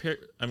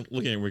 I'm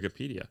looking at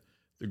Wikipedia.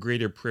 The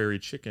greater prairie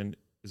chicken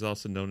is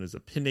also known as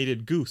a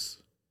pinnated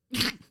goose.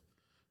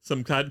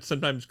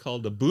 Sometimes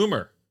called a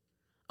boomer.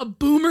 A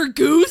boomer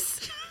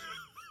goose?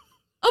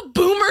 A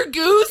boomer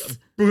goose?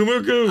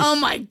 Boomer goose. Oh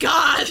my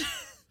God.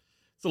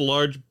 It's a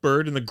large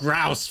bird in the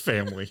grouse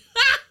family.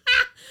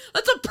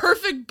 That's a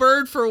perfect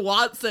bird for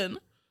Watson.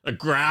 A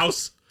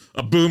grouse?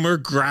 A boomer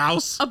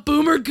grouse? A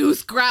boomer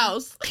goose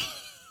grouse.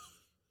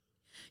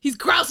 He's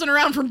grousing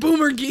around from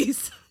boomer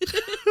geese.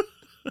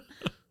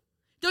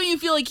 Don't you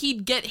feel like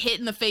he'd get hit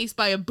in the face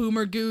by a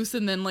boomer goose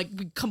and then like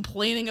be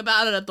complaining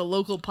about it at the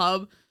local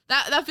pub?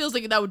 That feels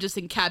like that would just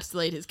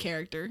encapsulate his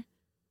character.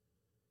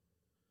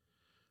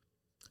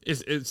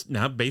 It's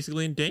now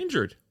basically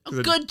endangered.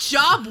 Oh, good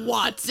job,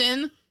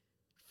 Watson.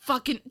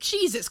 Fucking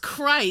Jesus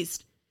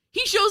Christ.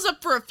 He shows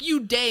up for a few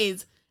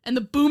days and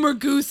the boomer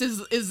goose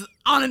is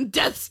on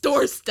death's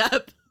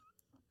doorstep.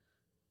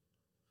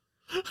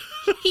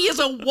 He is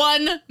a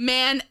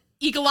one-man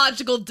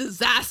ecological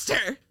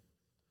disaster.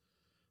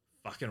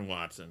 Fucking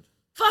Watson.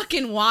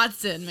 Fucking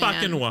Watson, man.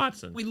 Fucking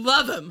Watson. We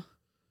love him.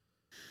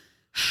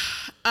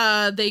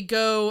 They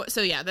go,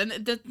 so yeah,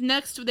 then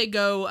next they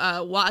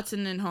go,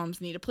 Watson and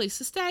Holmes need a place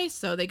to stay,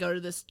 so they go to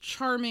this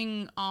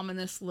charming,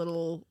 ominous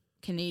little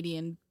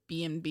Canadian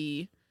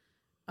B&B,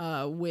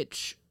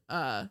 which,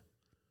 where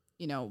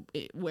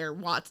where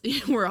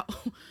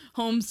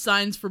Holmes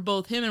signs for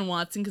both him and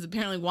Watson, because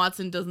apparently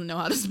Watson doesn't know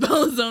how to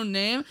spell his own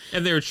name.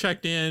 And they were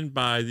checked in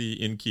by the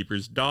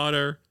innkeeper's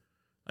daughter,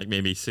 like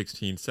maybe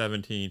 16,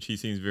 17. She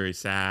seems very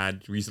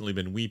sad, recently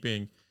been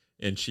weeping.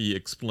 And she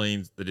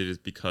explains that it is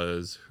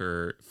because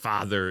her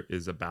father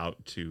is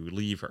about to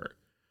leave her.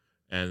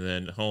 And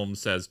then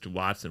Holmes says to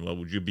Watson, well,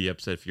 would you be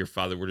upset if your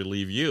father were to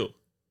leave you?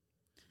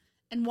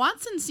 And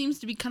Watson seems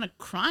to be kind of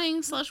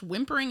crying /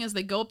 whimpering as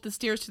they go up the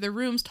stairs to their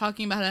rooms,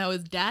 talking about how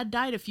his dad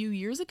died a few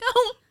years ago.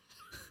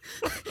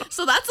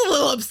 So that's a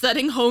little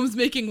upsetting, Holmes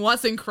making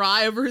Watson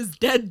cry over his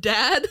dead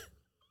dad.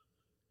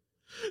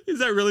 Is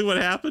that really what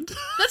happened?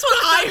 That's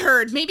what I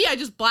heard. Maybe I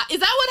just Is that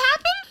what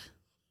happened?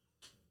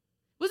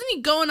 Wasn't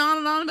he going on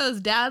and on about his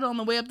dad on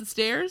the way up the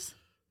stairs?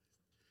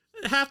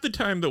 Half the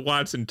time that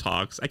Watson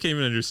talks, I can't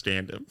even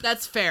understand him.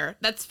 That's fair.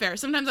 That's fair.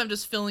 Sometimes I'm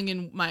just filling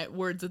in my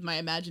words with my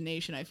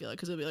imagination, I feel like,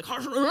 because it'll be like,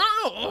 like,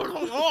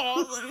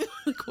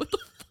 what the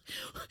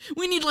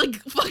we need, like,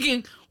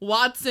 fucking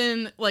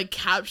Watson, like,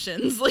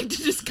 captions, like,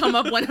 to just come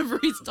up whenever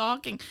he's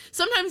talking.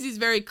 Sometimes he's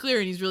very clear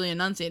and he's really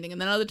enunciating,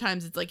 and then other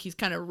times it's like he's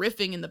kind of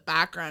riffing in the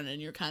background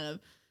and you're kind of,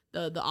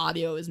 the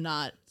audio is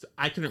not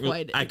I could not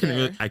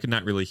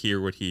really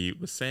hear what he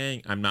was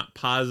saying. I'm not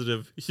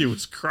positive he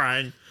was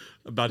crying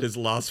about his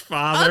lost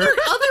father.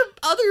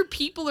 Other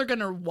people are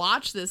gonna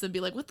watch this and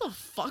be like, what the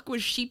fuck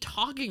was she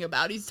talking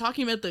about? He's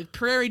talking about the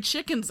prairie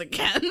chickens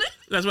again.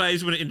 That's why I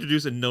just want to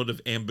introduce a note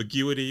of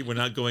ambiguity. We're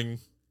not going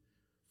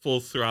full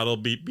throttle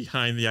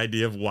behind the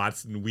idea of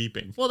Watson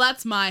weeping. Well,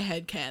 that's my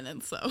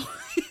headcanon, so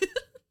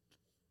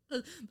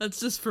that's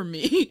just for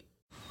me.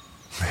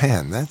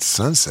 Man, that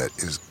sunset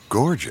is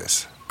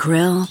gorgeous.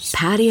 Grill,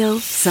 patio,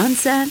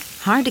 sunset.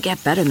 Hard to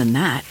get better than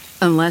that.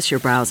 Unless you're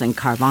browsing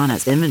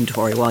Carvana's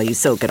inventory while you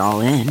soak it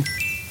all in.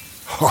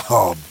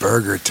 Oh,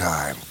 burger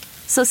time.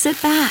 So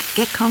sit back,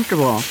 get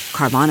comfortable.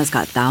 Carvana's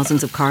got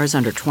thousands of cars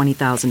under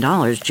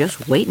 $20,000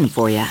 just waiting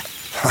for you.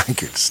 I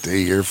could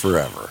stay here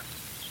forever.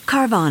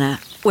 Carvana,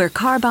 where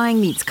car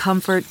buying meets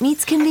comfort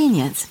meets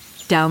convenience.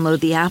 Download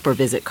the app or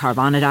visit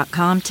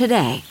Carvana.com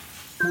today.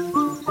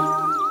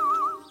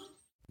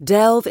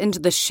 Delve into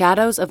the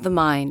shadows of the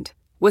mind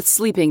with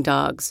Sleeping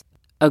Dogs,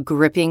 a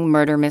gripping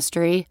murder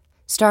mystery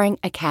starring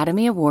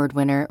Academy Award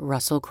winner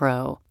Russell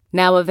Crowe.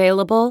 Now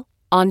available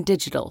on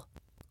digital.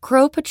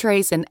 Crowe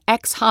portrays an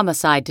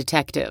ex-homicide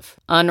detective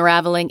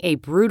unraveling a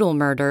brutal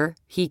murder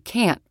he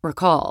can't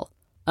recall.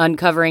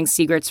 Uncovering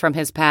secrets from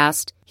his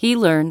past, he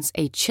learns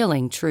a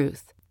chilling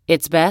truth.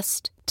 It's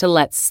best to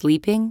let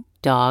sleeping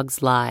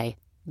dogs lie.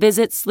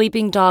 Visit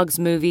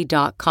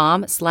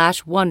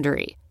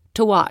sleepingdogsmovie.com/Wondery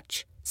to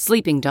watch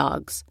Sleeping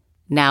Dogs,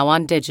 now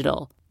on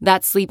digital.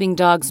 That's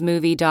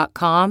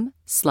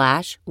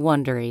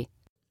sleepingdogsmovie.com/Wondery.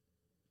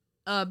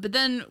 But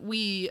then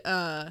we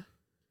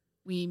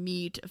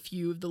meet a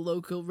few of the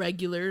local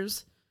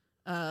regulars,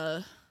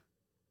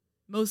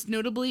 most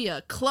notably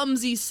a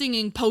clumsy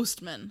singing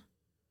postman.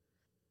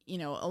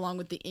 Along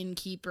with the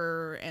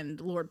innkeeper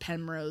and Lord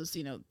Penrose,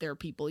 they're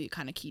people you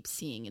kind of keep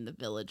seeing in the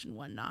village and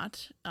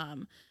whatnot.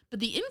 But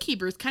the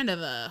innkeeper is kind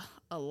of a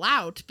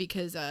lout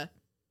because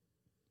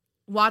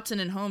Watson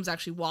and Holmes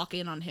actually walk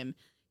in on him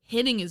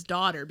hitting his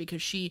daughter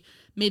because she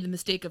made the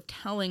mistake of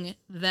telling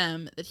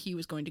them that he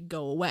was going to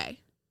go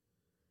away.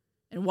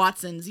 And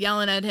Watson's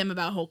yelling at him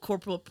about how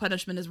corporal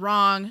punishment is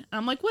wrong. And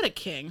I'm like, what a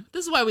king.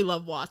 This is why we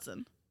love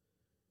Watson.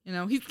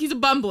 He's a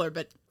bumbler,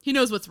 but he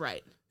knows what's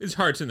right. His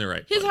heart's in the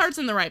right place. His heart's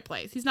in the right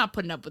place. He's not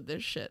putting up with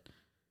this shit.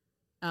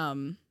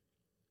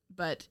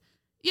 But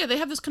yeah, they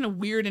have this kind of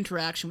weird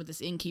interaction with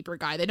this innkeeper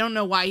guy. They don't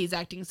know why he's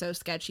acting so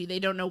sketchy. They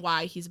don't know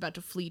why he's about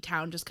to flee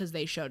town just because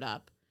they showed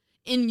up.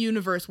 In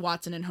universe,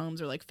 Watson and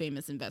Holmes are like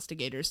famous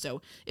investigators.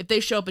 So if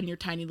they show up in your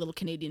tiny little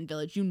Canadian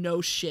village,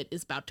 shit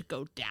is about to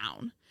go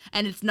down.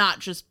 And it's not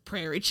just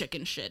prairie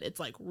chicken shit. It's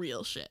like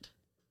real shit.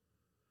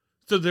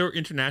 So they're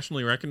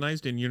internationally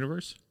recognized in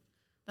universe?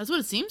 That's what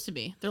it seems to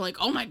be. They're like,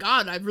 oh my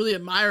God, I really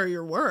admire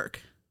your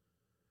work.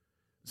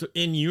 So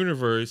in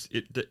universe,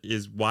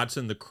 is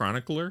Watson the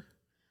chronicler?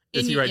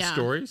 Does he write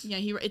stories? Yeah,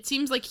 it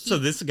seems like he... So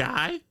this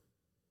guy?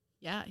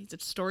 Yeah, he's a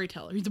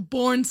storyteller. He's a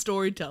born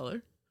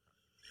storyteller.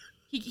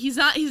 He's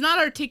not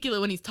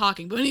articulate when he's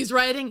talking, but when he's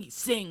writing, he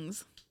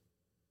sings.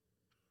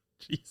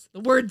 Jeez.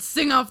 The words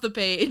sing off the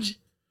page.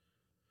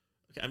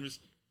 Okay, I'm just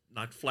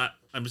knocked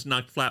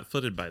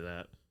flat-footed by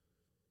that.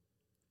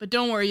 But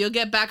don't worry, you'll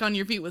get back on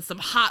your feet with some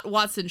hot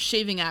Watson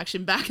shaving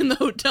action back in the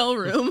hotel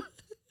room.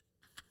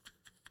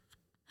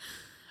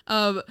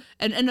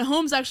 And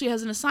Holmes actually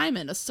has an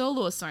assignment, a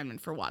solo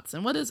assignment for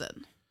Watson. What is it?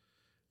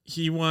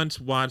 He wants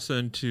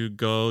Watson to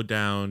go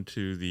down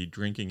to the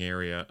drinking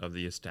area of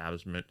the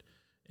establishment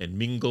and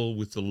mingle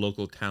with the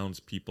local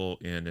townspeople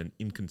in an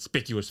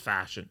inconspicuous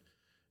fashion.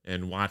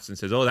 And Watson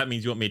says, oh, that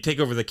means you want me to take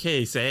over the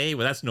case, eh?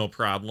 Well, that's no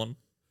problem.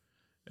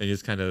 And he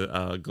just kind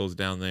of goes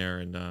down there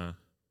and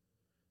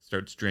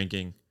starts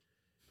drinking.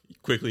 He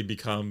quickly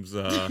becomes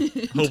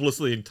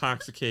hopelessly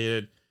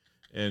intoxicated,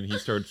 and he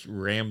starts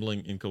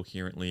rambling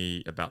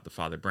incoherently about the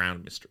Father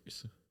Brown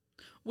mysteries.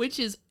 Which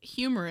is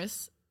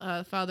humorous.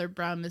 Father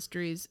Brown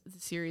Mysteries, the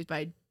series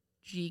by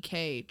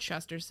G.K.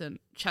 Chesterton.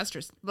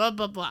 Blah,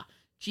 blah, blah.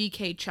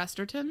 G.K.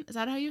 Chesterton. Is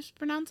that how you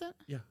pronounce it?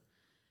 Yeah.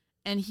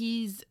 And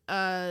he's,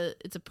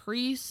 it's a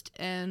priest,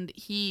 and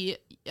he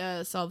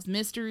solves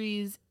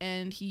mysteries,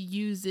 and he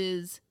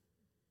uses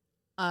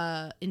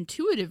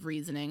intuitive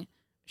reasoning.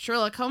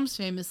 Sherlock Holmes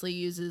famously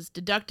uses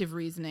deductive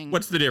reasoning.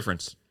 What's the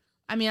difference?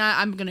 I mean,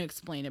 I'm going to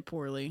explain it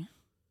poorly.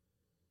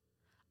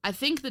 I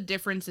think the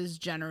difference is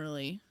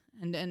generally,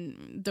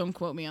 and don't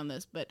quote me on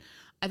this, but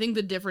I think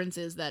the difference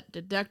is that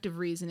deductive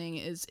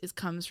reasoning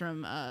comes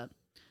from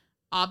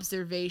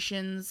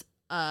observations,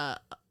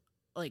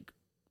 like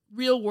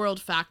real world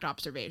fact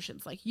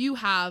observations. Like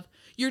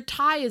your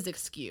tie is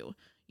askew,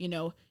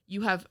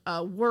 you have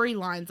worry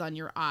lines on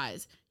your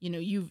eyes,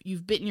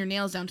 you've bitten your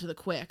nails down to the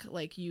quick,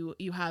 like you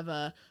have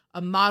a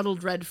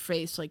mottled red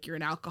face, like you're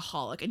an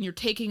alcoholic, and you're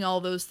taking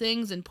all those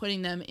things and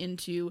putting them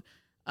into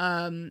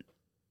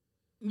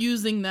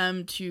using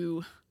them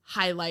to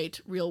highlight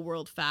real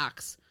world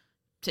facts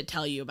to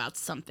tell you about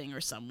something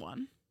or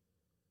someone,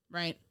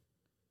 right?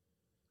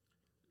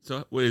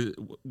 So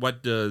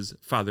what does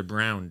Father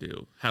Brown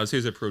do? How's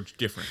his approach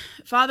different?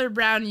 Father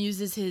Brown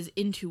uses his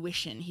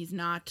intuition. He's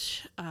not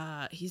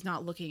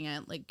looking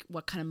at like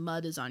what kind of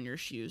mud is on your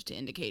shoes to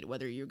indicate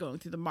whether you're going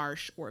through the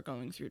marsh or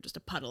going through just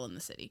a puddle in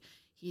the city.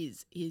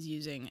 He's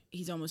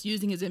almost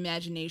using his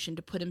imagination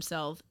to put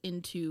himself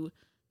into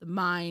the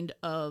mind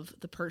of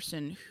the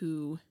person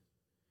who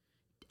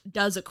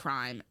does a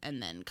crime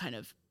and then kind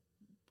of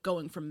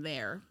going from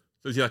there.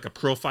 So is he like a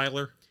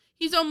profiler?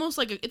 He's almost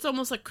like it's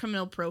almost like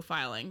criminal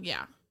profiling.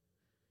 Yeah.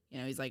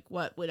 He's like,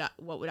 what would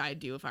I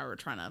do if I were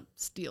trying to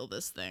steal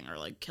this thing or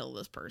like kill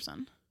this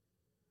person?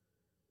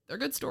 They're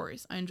good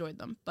stories. I enjoyed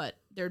them, but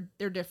they're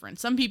different.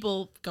 Some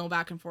people go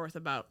back and forth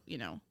about,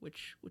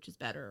 which is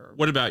better.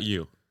 What about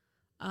you?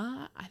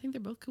 I think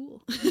they're both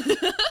cool.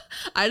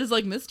 I just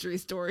like mystery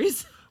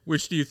stories.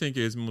 Which method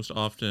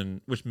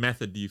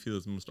do you feel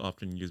is most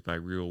often used by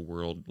real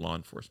world law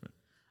enforcement?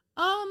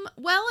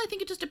 Well, I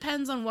think it just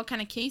depends on what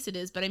kind of case it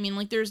is, but I mean,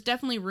 like, there's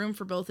definitely room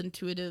for both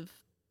intuitive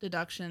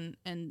deduction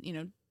and,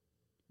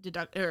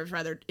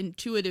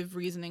 intuitive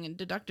reasoning and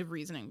deductive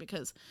reasoning,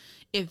 because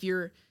if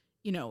you're,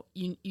 you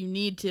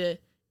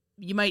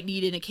might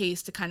need in a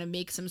case to kind of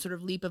make some sort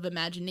of leap of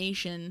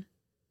imagination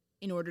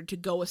in order to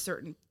go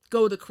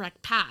the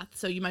correct path.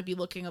 So you might be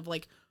looking of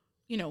like,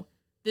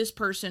 this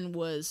person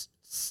was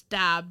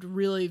stabbed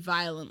really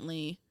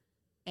violently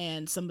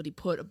and somebody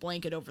put a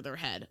blanket over their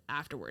head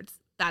afterwards.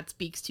 That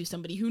speaks to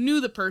somebody who knew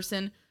the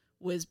person,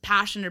 was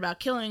passionate about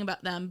killing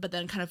about them, but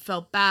then kind of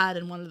felt bad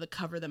and wanted to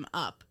cover them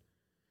up.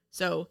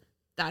 So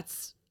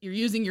you're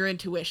using your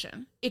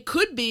intuition. It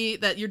could be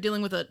that you're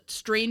dealing with a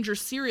stranger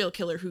serial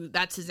killer who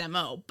that's his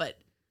MO, but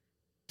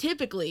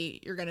typically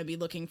you're going to be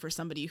looking for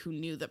somebody who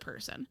knew the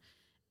person.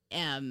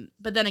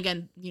 But then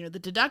again, the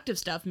deductive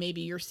stuff, maybe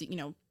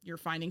you're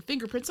finding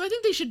fingerprints. So I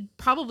think they should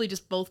probably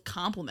just both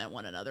complement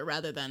one another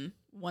rather than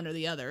one or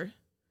the other.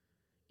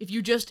 If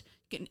you just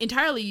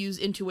entirely use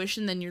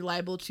intuition, then you're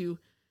liable to,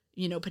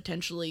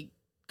 potentially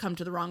come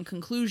to the wrong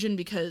conclusion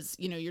because,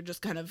 you're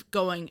just kind of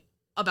going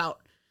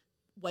about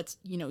what's,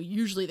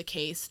 usually the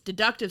case.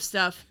 Deductive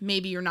stuff,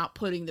 maybe you're not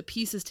putting the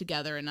pieces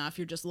together enough.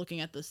 You're just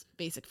looking at the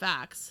basic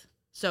facts.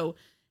 So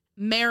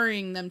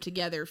marrying them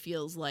together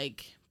feels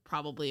like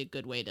probably a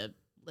good way to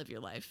live your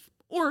life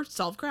or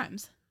solve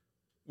crimes.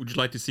 Would you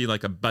like to see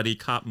like a buddy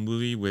cop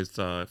movie with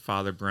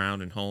Father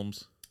Brown and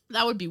Holmes?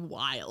 That would be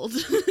wild.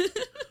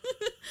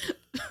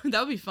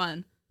 That would be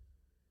fun.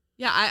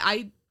 Yeah,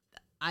 I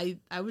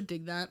would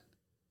dig that.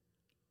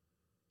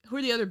 Who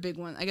are the other big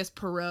ones? I guess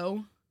Perot.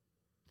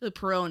 I feel like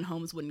Perot and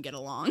Holmes wouldn't get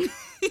along.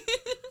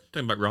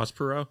 Talking about Ross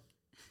Perot?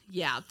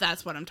 Yeah,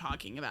 that's what I'm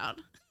talking about.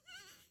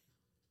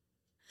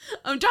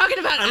 I'm talking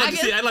about. I'd like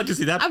to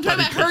see that. I'm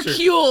talking about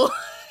Hercule.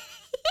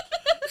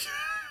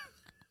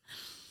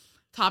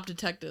 Top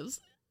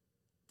detectives.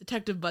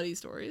 Detective buddy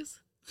stories.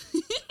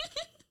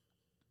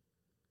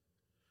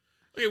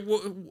 Okay,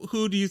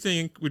 who do you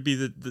think would be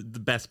the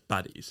best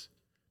buddies?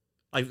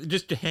 Like,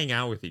 just to hang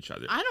out with each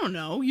other. I don't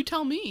know. You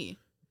tell me.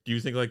 Do you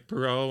think like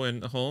Poirot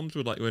and Holmes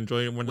would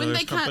enjoy one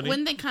another's company?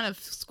 Wouldn't they kind of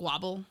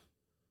squabble?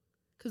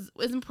 Because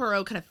isn't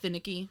Poirot kind of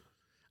finicky?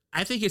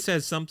 I think it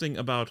says something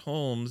about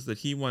Holmes that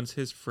he wants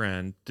his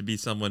friend to be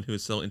someone who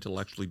is so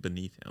intellectually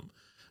beneath him.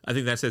 I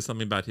think that says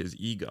something about his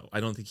ego. I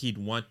don't think he'd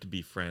want to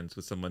be friends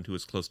with someone who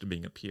is close to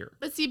being a peer.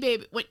 But see,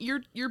 babe, what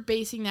you're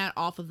basing that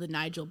off of the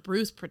Nigel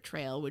Bruce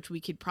portrayal, which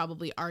we could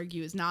probably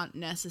argue is not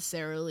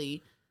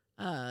necessarily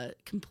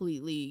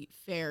completely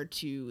fair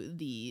to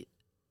the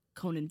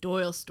Conan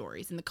Doyle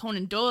stories. In the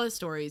Conan Doyle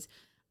stories,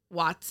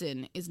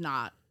 Watson is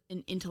not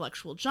an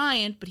intellectual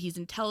giant, but he's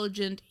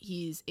intelligent.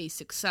 He's a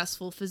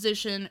successful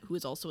physician who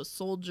is also a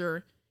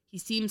soldier. He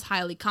seems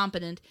highly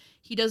competent.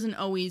 He doesn't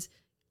always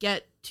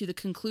get to the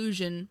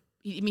conclusion.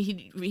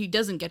 He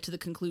doesn't get to the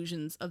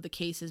conclusions of the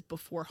cases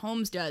before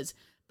Holmes does,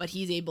 but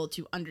he's able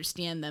to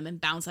understand them and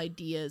bounce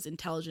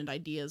intelligent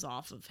ideas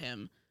off of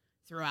him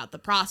throughout the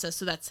process.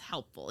 So that's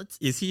helpful.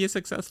 Is he a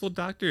successful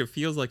doctor? It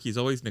feels like he's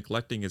always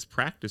neglecting his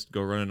practice to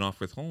go running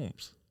off with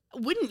Holmes.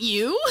 Wouldn't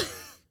you?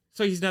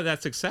 So he's not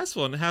that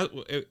successful. And how,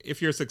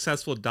 if you're a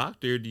successful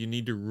doctor, do you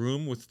need to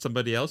room with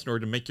somebody else in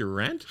order to make your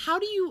rent? How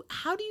do you,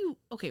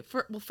 okay,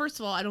 first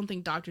of all, I don't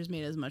think doctors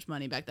made as much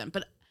money back then,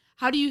 but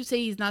how do you say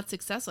he's not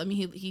successful? I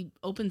mean, he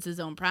opens his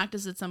own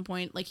practice at some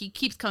point. Like, he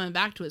keeps coming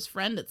back to his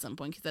friend at some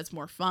point because that's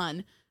more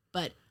fun.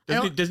 But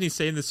doesn't he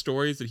say in the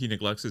stories that he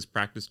neglects his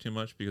practice too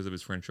much because of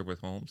his friendship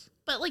with Holmes?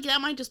 But like,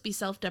 that might just be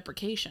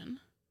self-deprecation.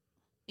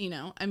 You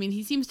know, I mean,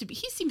 he seems to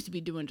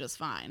be doing just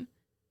fine.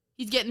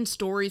 He's getting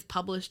stories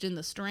published in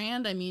the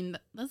Strand. I mean,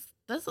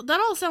 that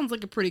all sounds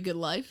like a pretty good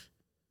life.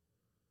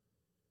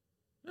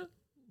 Yeah.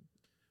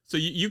 So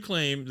you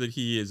claim that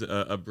he is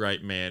a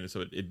bright man,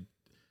 so it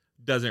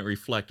doesn't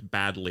reflect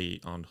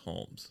badly on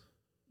Holmes.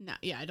 No,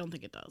 yeah, I don't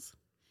think it does.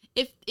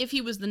 If he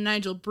was the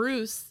Nigel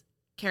Bruce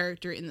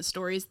character in the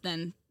stories,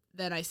 then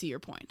I see your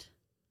point.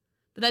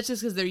 But that's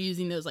just because they're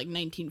using those like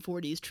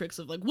 1940s tricks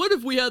of like, what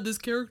if we had this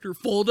character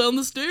fall down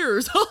the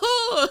stairs?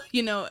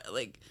 You know,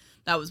 like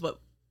that was what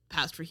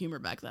passed for humor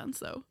back then.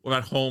 So what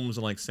about Holmes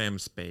and like Sam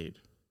Spade?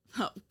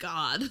 Oh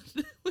God,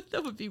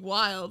 that would be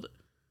wild.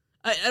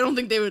 I don't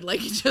think they would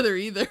like each other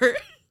either.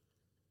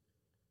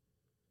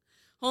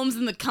 Holmes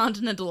and the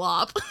Continental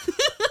Op.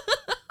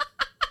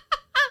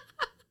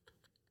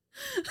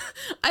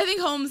 I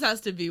think Holmes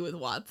has to be with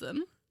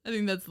Watson. I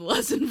think that's the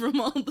lesson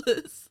from all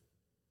this.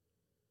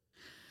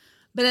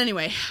 But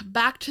anyway,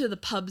 back to the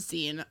pub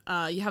scene.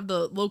 You have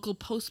the local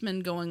postman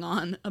going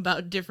on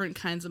about different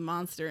kinds of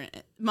monsters.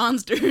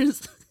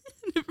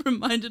 It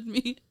reminded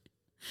me.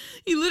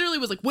 He literally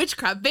was like,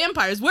 witchcraft,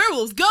 vampires,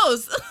 werewolves,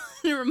 ghosts.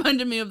 It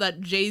reminded me of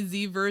that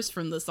Jay-Z verse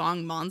from the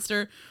song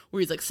Monster, where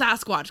he's like,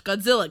 Sasquatch,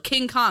 Godzilla,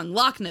 King Kong,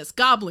 Loch Ness,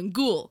 Goblin,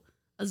 Ghoul.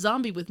 A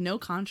zombie with no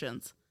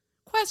conscience.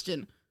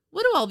 Question,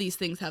 what do all these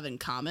things have in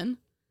common?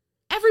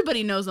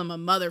 Everybody knows I'm a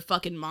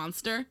motherfucking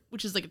monster,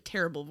 which is like a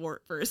terrible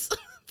verse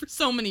for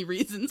so many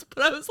reasons.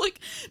 But I was like,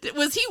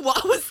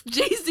 was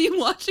Jay-Z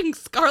watching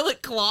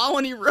Scarlet Claw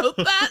when he wrote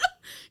that?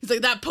 He's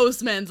like, that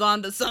postman's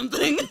onto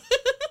something.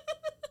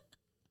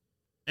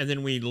 And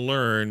then we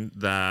learn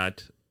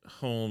that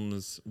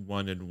Holmes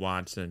wanted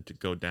Watson to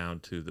go down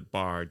to the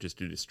bar just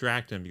to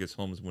distract him because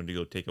Holmes wanted to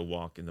go take a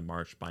walk in the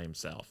marsh by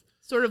himself.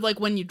 Sort of like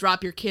when you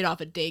drop your kid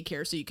off at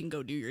daycare so you can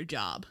go do your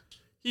job.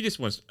 He just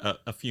wants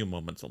a few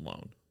moments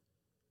alone.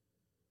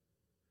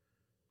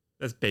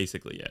 That's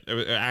basically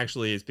it.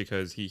 Actually, it's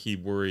because he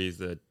worries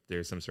that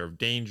there's some sort of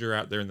danger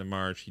out there in the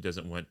marsh. He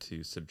doesn't want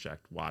to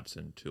subject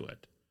Watson to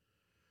it,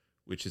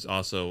 which is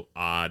also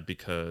odd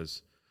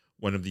because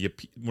one of the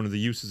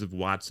uses of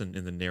Watson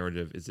in the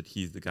narrative is that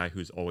he's the guy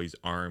who's always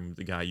armed,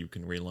 the guy you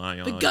can rely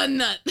on. The gun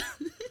nut.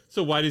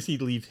 So why does he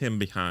leave him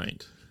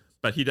behind?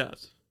 But he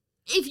does.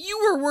 If you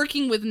were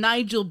working with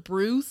Nigel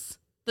Bruce,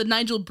 the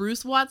Nigel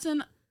Bruce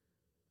Watson,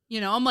 you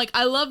know, I'm like,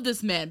 I love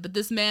this man, but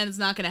this man is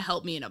not going to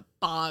help me in a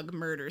bog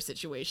murder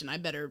situation. I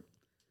better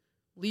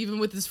leave him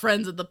with his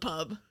friends at the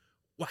pub.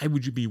 Why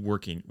would you be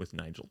working with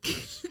Nigel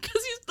Bruce?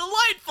 Because he's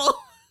delightful.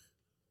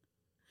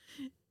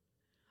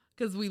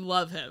 Because we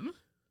love him.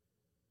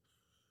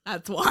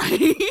 That's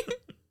why.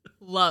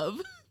 Love.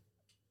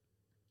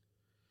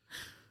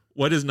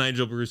 What does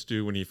Nigel Bruce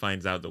do when he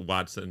finds out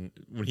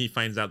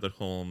that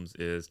Holmes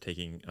is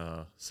taking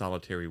a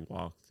solitary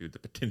walk through the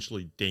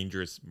potentially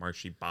dangerous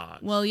marshy bog?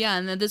 Well, yeah,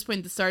 and at this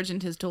point, the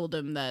sergeant has told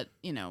him that,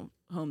 you know,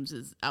 Holmes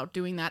is out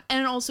doing that.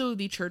 And also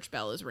the church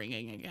bell is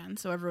ringing again,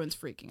 so everyone's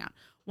freaking out.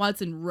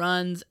 Watson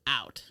runs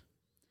out.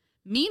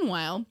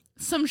 Meanwhile,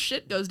 some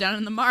shit goes down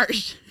in the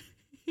marsh.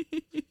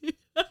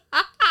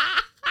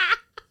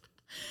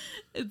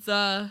 It's,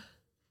 there's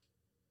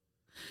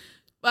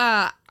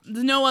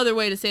no other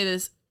way to say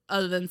this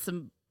other than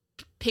some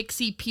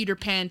pixie Peter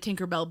Pan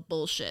Tinkerbell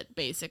bullshit,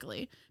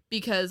 basically.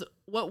 Because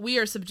what we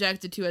are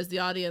subjected to as the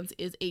audience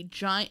is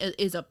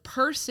a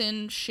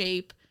person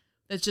shape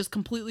that's just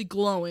completely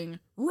glowing,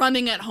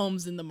 running at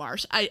Holmes in the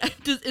marsh.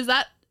 Is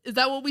that Is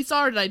that what we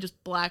saw, or did I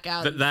just black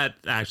out? That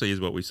actually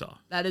is what we saw.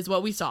 That is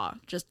what we saw.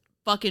 Just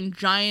fucking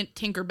giant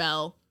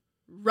Tinkerbell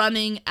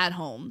running at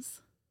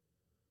Holmes.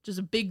 Just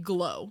a big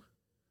glow.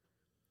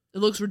 It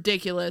looks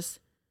ridiculous.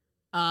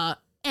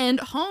 And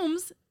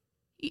Holmes,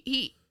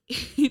 he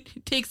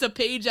takes a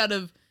page out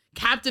of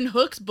Captain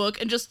Hook's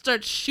book and just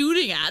starts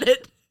shooting at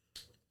it.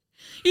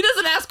 He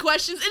doesn't ask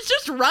questions. It's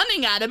just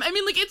running at him. I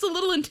mean, like, it's a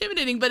little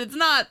intimidating, but it's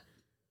not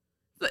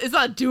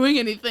doing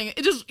anything.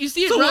 You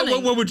see it running. So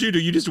what would you do?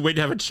 You just wait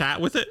to have a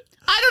chat with it?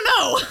 I don't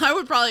know. I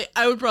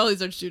would probably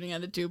start shooting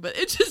at it too, but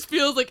it just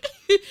feels like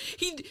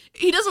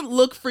he doesn't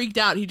look freaked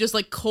out. He just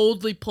like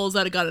coldly pulls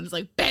out a gun and is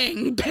like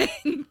bang, bang,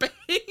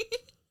 bang.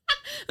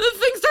 The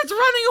thing starts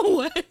running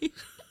away.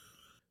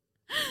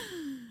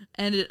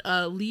 And it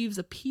leaves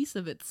a piece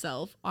of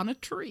itself on a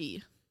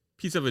tree.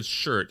 Piece of its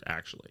shirt,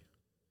 actually.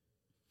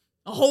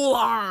 A whole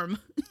arm.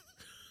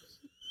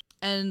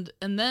 and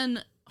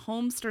then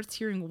Holmes starts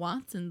hearing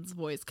Watson's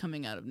voice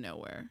coming out of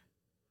nowhere.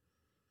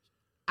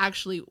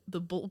 Actually,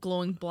 the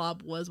glowing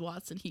blob was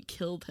Watson. He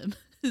killed him.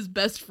 His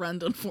best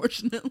friend,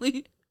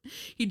 unfortunately.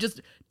 He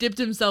just dipped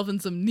himself in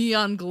some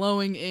neon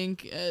glowing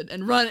ink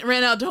and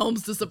ran out to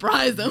Holmes to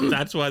surprise him.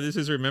 That's why this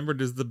is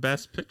remembered as the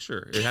best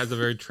picture. It has a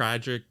very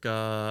tragic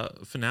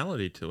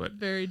finality to it.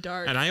 Very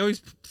dark. And I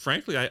always,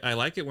 frankly, I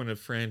like it when a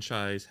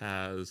franchise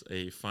has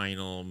a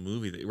final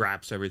movie that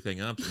wraps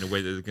everything up in a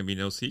way that there can be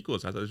no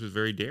sequels. I thought this was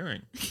very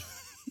daring.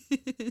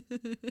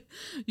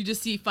 You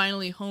just see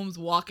finally Holmes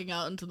walking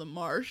out into the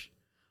marsh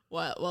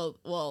while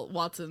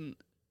Watson's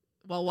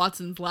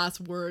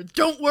last words,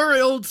 "Don't worry,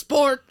 old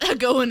sport,"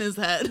 echo in his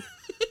head.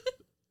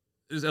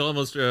 It's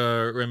almost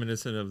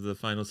reminiscent of the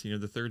final scene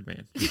of The Third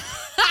Man.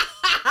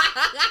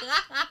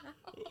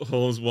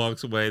 Holmes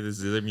walks away, the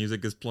zither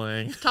music is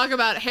playing. Talk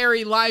about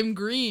Harry Lime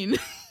Green.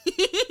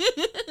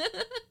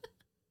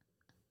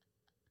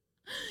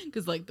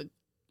 Because, like,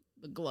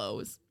 the glow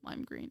is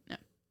lime green. No,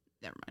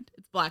 never mind.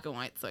 It's black and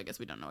white, so I guess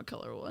we don't know what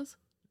color it was.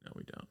 No,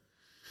 we don't.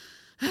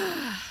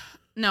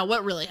 Now,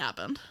 what really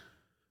happened?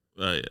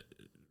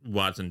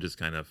 Watson just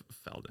kind of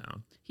fell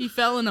down. He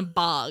fell in a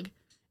bog,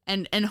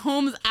 and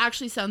Holmes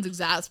actually sounds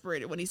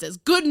exasperated when he says,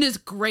 "Goodness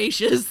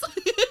gracious."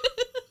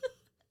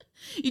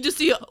 You just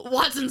see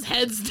Watson's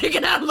head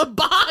sticking out of the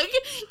bog. Can you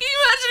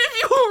imagine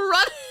if you were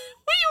running,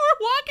 when you were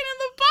walking in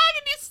the bog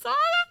and you saw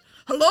that?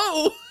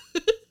 Hello?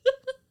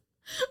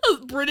 A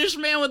British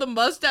man with a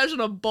mustache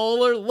and a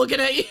bowler looking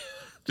at you.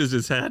 Just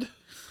his head.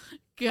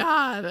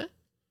 God.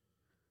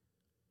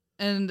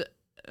 And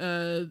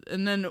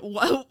then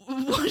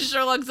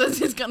Sherlock says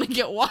he's gonna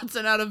get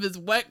Watson out of his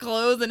wet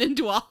clothes and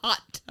into a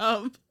hot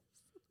tub.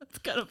 That's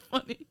kind of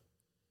funny.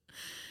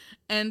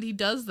 And he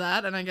does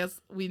that, and I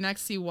guess we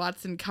next see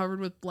Watson covered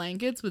with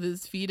blankets with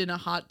his feet in a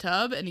hot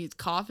tub, and he's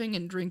coughing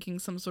and drinking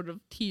some sort of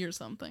tea or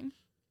something.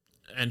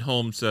 And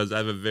Holmes says, "I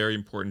have a very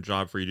important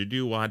job for you to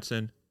do,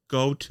 Watson.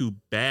 Go to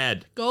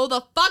bed." Go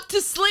the fuck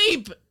to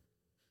sleep!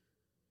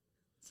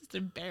 It's just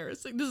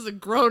embarrassing. This is a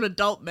grown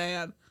adult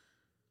man.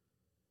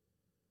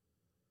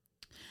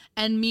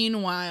 And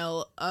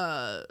meanwhile,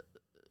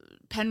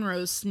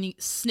 Penrose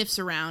sniffs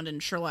around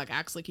and Sherlock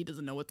acts like he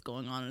doesn't know what's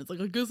going on. And it's like,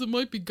 I guess it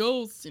might be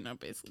ghosts,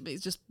 basically. But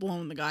he's just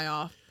blowing the guy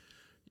off.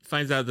 He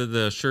finds out that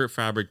the shirt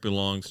fabric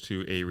belongs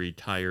to a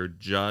retired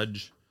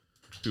judge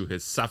who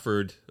has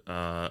suffered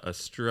a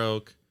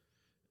stroke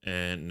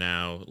and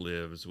now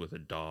lives with a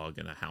dog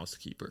and a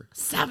housekeeper.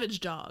 Savage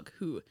dog,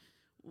 who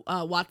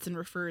Watson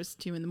refers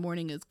to in the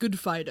morning as Good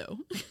Fido.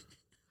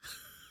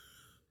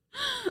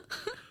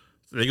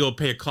 So they go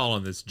pay a call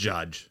on this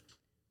judge.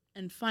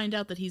 And find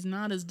out that he's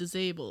not as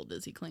disabled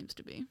as he claims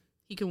to be.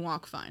 He can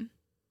walk fine.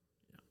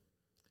 Yeah.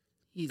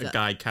 He's a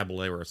Guy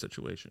Caballero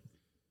situation.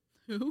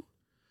 Who?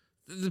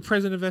 The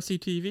president of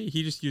SCTV.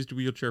 He just used a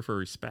wheelchair for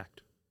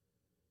respect.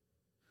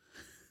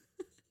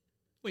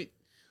 Wait,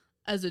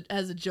 as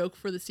a joke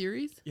for the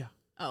series? Yeah.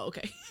 Oh,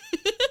 okay.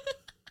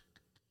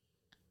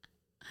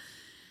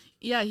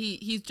 Yeah,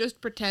 he's just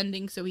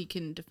pretending so he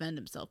can defend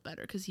himself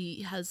better, because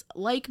he has,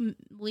 like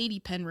Lady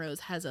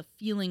Penrose, has a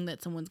feeling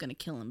that someone's going to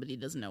kill him, but he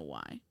doesn't know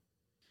why.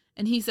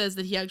 And he says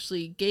that he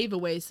actually gave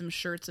away some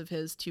shirts of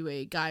his to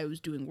a guy who was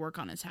doing work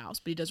on his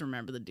house, but he doesn't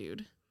remember the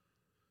dude.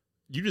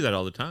 You do that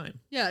all the time.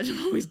 Yeah,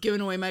 I'm always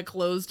giving away my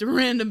clothes to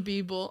random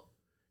people.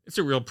 It's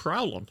a real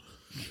problem.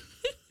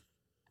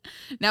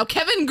 Now,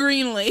 Kevin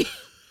Greenlee.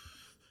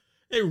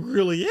 It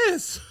really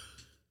is.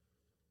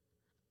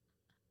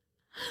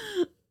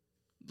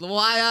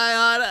 Why I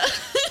oughta.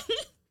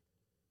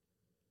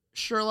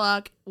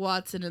 Sherlock,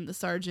 Watson, and the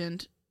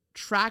sergeant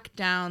track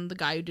down the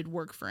guy who did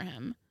work for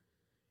him.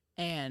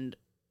 And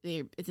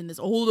it's in this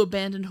old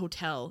abandoned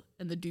hotel.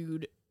 And the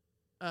dude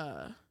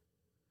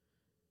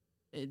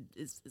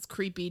is this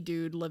creepy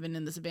dude living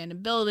in this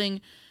abandoned building.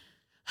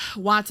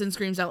 Watson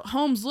screams out,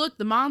 "Holmes, look,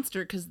 the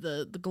monster," because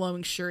the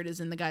glowing shirt is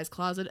in the guy's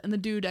closet. And the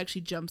dude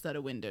actually jumps out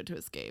a window to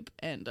escape.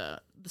 And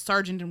the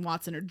sergeant and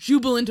Watson are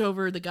jubilant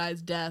over the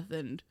guy's death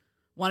and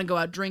want to go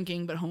out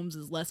drinking, but Holmes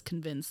is less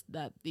convinced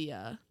that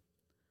the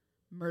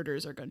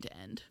murders are going to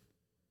end.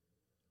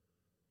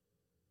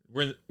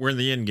 We're in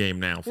the end game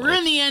now, folks. We're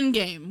in the end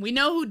game. We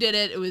know who did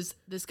it. It was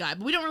this guy,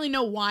 but we don't really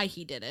know why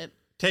he did it.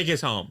 Take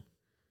us home.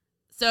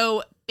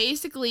 So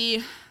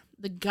basically,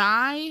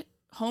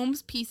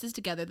 Holmes pieces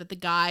together that the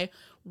guy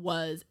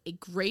was a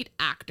great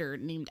actor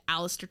named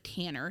Alistair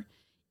Tanner,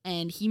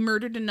 and he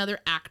murdered another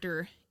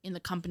actor in the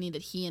company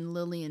that he and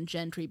Lillian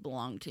Gentry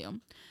belonged to.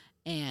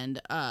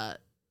 And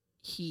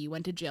he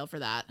went to jail for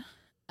that.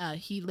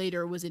 He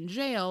later was in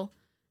jail,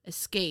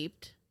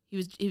 escaped.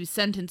 He was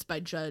sentenced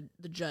by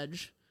the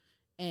judge,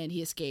 and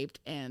he escaped,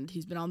 and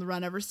he's been on the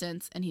run ever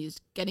since, and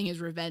he's getting his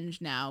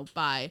revenge now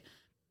by,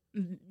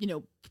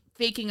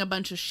 faking a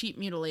bunch of sheep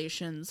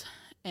mutilations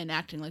and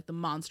acting like the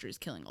monster is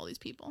killing all these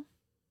people.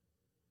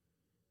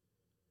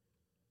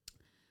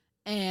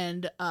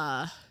 And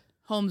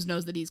Holmes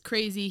knows that he's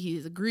crazy.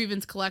 He's a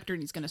grievance collector,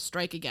 and he's going to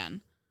strike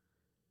again.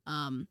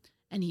 And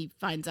he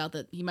finds out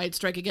that he might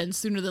strike again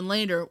sooner than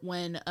later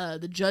when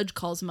the judge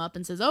calls him up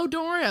and says, "Oh,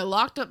 don't worry, I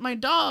locked up my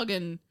dog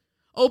and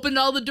opened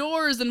all the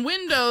doors and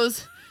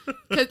windows.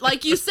 'Cause,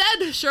 like you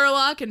said,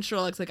 Sherlock." And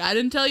Sherlock's like, "I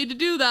didn't tell you to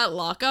do that.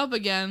 Lock up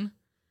again."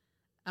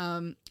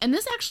 And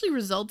this actually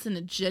results in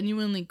a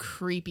genuinely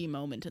creepy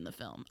moment in the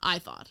film, I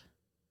thought.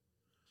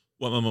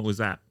 What moment was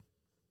that?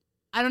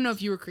 I don't know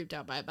if you were creeped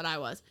out by it, but I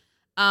was.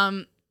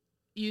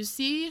 You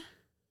see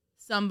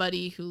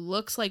somebody who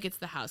looks like it's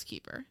the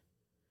housekeeper.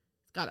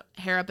 He's got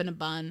hair up in a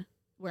bun,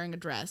 wearing a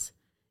dress,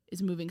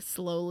 is moving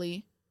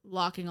slowly,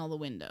 locking all the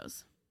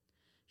windows.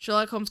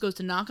 Sherlock Holmes goes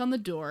to knock on the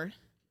door,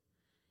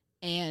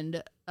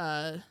 and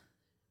the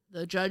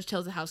judge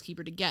tells the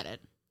housekeeper to get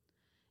it.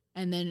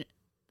 And then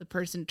the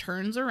person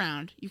turns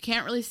around. You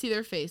can't really see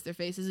their face. Their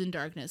face is in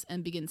darkness,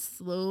 and begins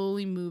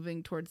slowly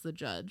moving towards the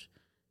judge,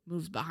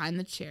 moves behind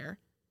the chair,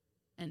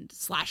 and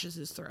slashes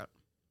his throat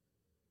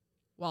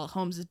while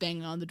Holmes is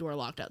banging on the door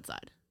locked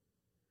outside.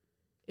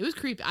 It was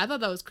creepy. I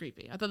thought that was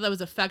creepy. I thought that was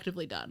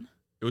effectively done.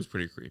 It was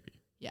pretty creepy.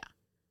 Yeah.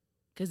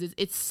 Because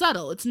it's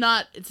subtle. It's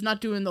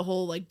not doing the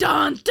whole, like,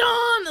 dun,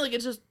 dun! Like,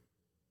 it's just,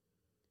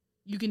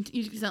 you can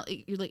sound,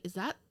 you're like, is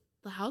that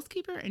the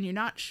housekeeper? And you're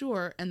not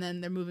sure, and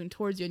then they're moving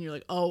towards you, and you're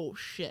like, oh,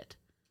 shit.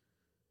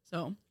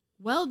 So,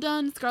 well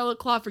done, Scarlet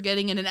Claw, for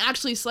getting in an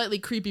actually slightly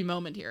creepy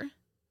moment here.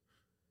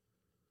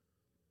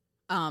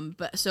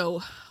 But so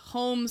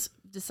Holmes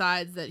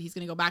decides that he's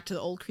going to go back to the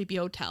old creepy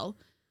hotel,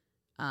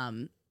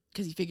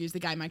 because he figures the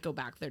guy might go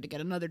back there to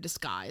get another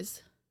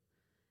disguise.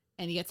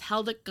 And he gets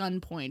held at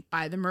gunpoint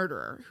by the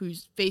murderer,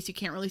 whose face you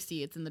can't really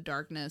see. It's in the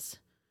darkness.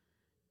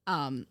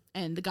 And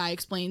the guy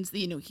explains that,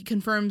 he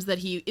confirms that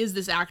he is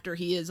this actor.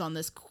 He is on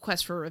this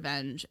quest for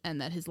revenge,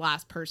 and that his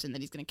last person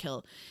that he's going to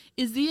kill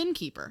is the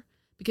innkeeper,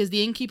 because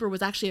the innkeeper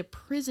was actually a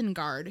prison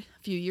guard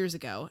a few years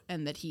ago,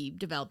 and that he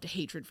developed a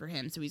hatred for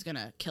him, so he's going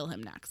to kill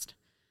him next.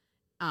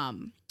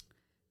 And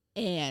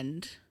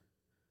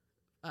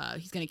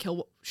he's going to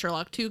kill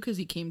Sherlock too, because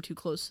he came too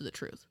close to the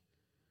truth.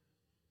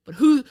 But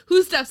who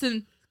steps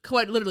in,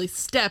 quite literally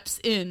steps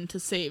in to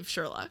save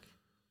Sherlock?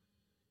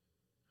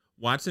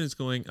 Watson is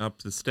going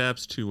up the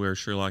steps to where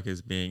Sherlock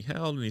is being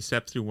held, and he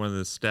steps through one of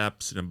the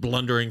steps in a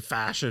blundering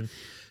fashion,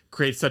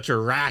 creates such a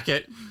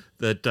racket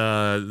that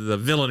the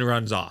villain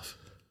runs off.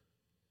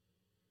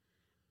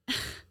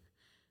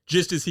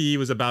 Just as he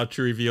was about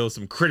to reveal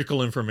some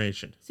critical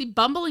information. See,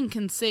 bumbling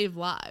can save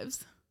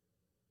lives.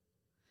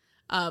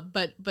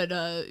 But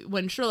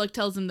when Sherlock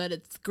tells him that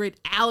it's great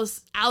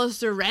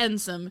Alistair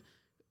Ransom,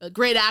 a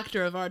great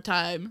actor of our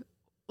time,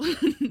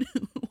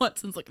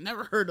 Watson's like,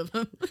 never heard of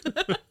him.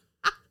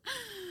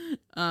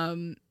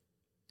 And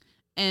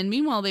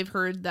meanwhile, they've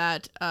heard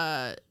that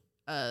the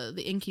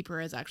innkeeper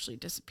has actually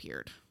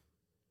disappeared.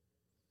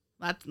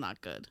 That's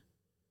not good.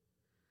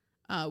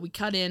 We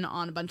cut in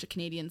on a bunch of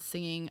Canadians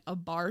singing a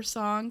bar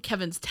song.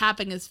 Kevin's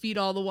tapping his feet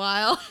all the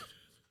while,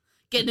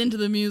 getting into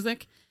the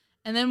music.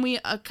 And then we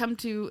come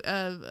to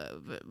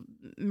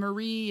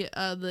Marie,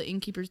 the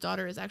innkeeper's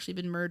daughter, has actually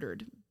been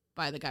murdered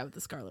by the guy with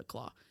the Scarlet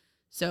Claw.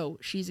 So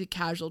she's a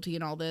casualty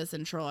in all this,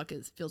 and Sherlock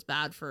feels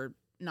bad for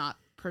not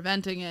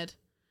preventing it.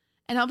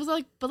 And I was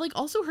like, but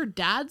also her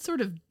dad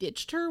sort of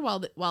ditched her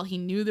while he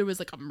knew there was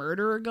like a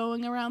murderer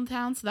going around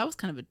town. So that was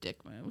kind of a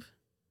dick move.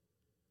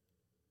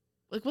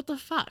 Like, what the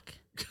fuck?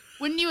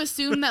 Wouldn't you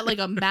assume that like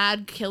a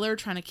mad killer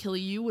trying to kill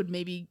you would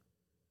maybe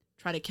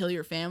try to kill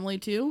your family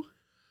too?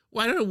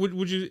 Well, I don't know.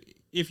 Would you,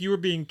 if you were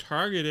being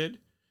targeted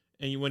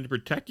and you wanted to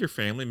protect your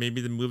family, maybe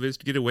the move is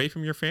to get away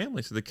from your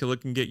family so the killer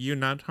can get you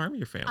and not harm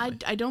your family.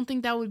 I don't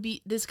think that would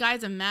be... This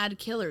guy's a mad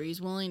killer. He's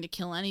willing to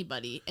kill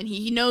anybody. And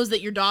he knows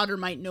that your daughter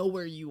might know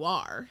where you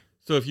are.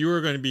 So if you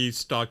were going to be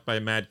stalked by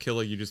a mad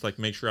killer, you just like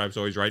make sure I was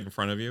always right in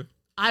front of you?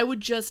 I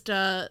would just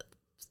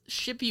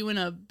ship you in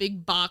a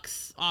big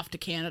box off to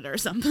Canada or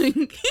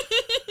something.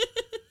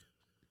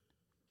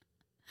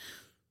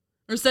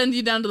 Or send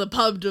you down to the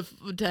pub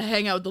to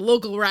hang out with the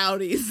local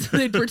rowdies.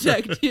 They'd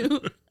protect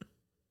you.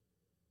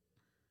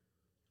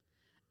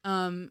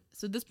 So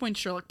at this point,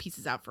 Sherlock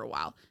pieces out for a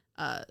while.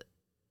 What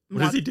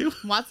does he do?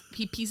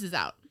 He pieces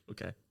out.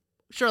 Okay.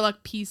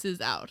 Sherlock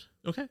pieces out.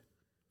 Okay.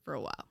 For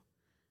a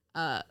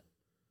while.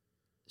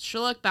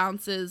 Sherlock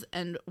bounces,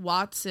 and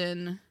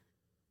Watson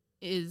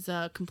is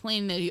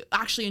complaining that he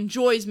actually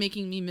enjoys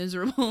making me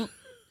miserable.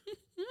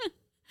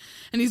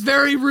 And he's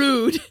very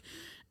rude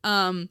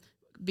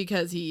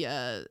because he,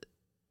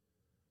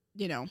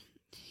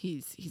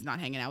 he's not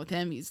hanging out with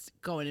him. He's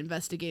going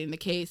investigating the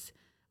case.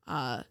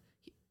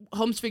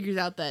 Holmes figures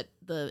out that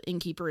the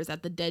innkeeper is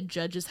at the dead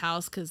judge's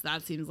house because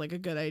that seems like a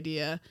good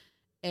idea.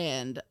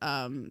 And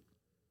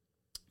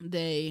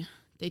they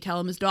tell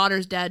him his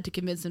daughter's dead to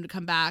convince him to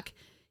come back.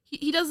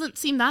 He doesn't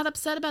seem that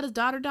upset about his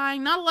daughter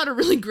dying. Not a lot of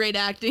really great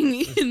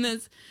acting in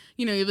this.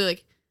 You'll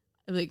be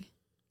like,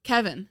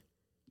 Kevin,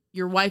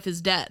 your wife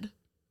is dead.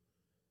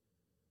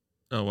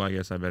 Oh, well, I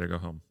guess I better go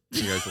home.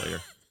 See you guys later.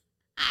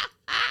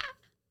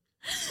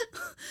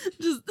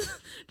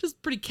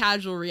 just pretty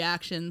casual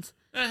reactions.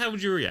 How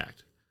would you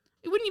react?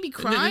 Wouldn't you be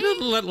crying?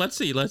 No, let's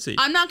see.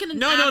 I'm not gonna.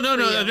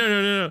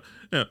 No.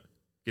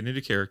 Get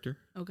into character.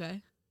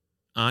 Okay.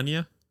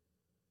 Anya,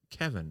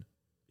 Kevin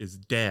is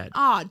dead.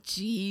 Aw,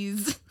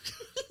 jeez.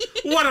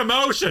 What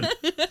emotion!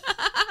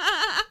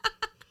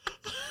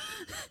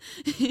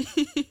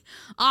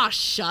 Aw,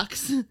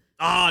 shucks.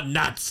 Aw,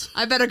 nuts.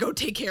 I better go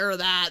take care of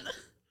that.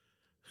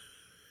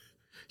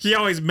 He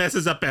always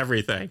messes up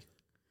everything.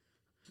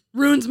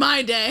 Ruins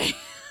my day.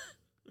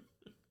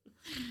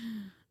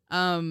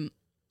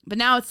 But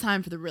now it's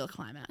time for the real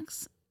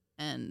climax.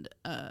 And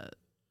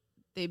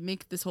they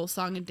make this whole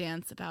song and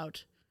dance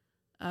about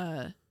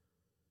the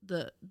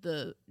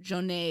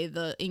Jaunet,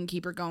 the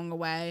innkeeper, going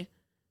away.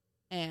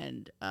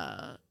 And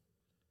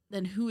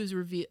then who is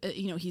revealed?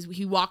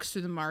 He walks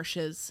through the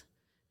marshes,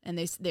 and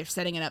they're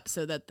setting it up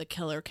so that the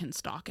killer can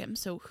stalk him.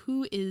 So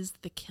who is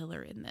the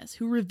killer in this?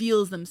 Who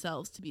reveals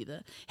themselves to be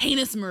the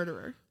heinous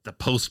murderer? The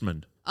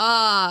postman.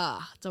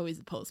 It's always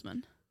the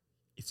postman.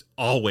 It's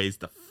always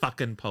the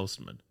fucking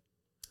postman.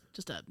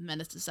 Just a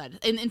menace to society.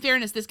 In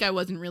fairness, this guy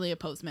wasn't really a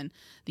postman.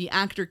 The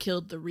actor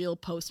killed the real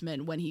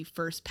postman when he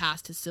first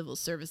passed his civil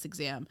service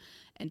exam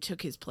and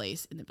took his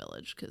place in the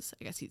village, because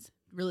I guess he's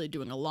really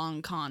doing a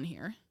long con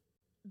here.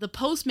 The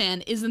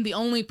postman isn't the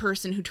only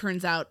person who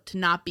turns out to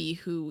not be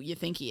who you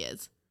think he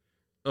is.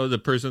 Oh, the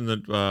person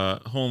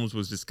that Holmes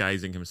was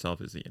disguising himself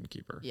as the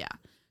innkeeper. Yeah.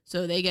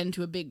 So they get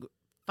into a big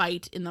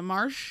fight in the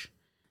marsh.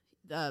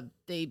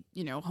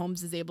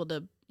 Holmes is able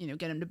to,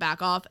 get him to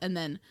back off, and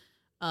then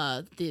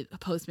the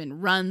postman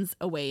runs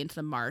away into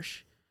the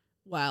marsh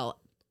while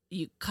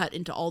you cut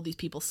into all these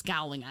people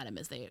scowling at him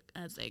as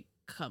they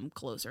come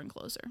closer and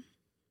closer.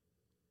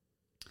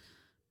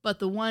 But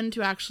the one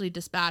to actually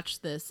dispatch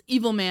this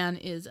evil man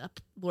is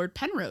Lord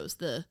Penrose,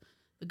 the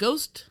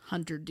ghost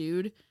hunter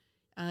dude.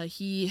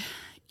 He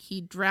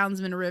drowns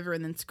him in a river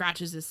and then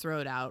scratches his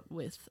throat out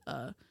with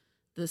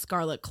the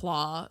Scarlet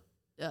Claw,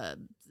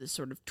 this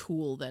sort of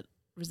tool that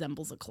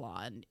resembles a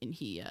claw, and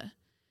he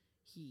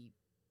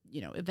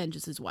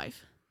avenges his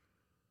wife.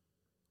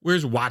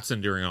 Where's Watson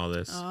during all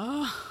this?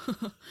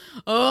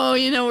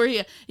 Where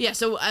he... Yeah,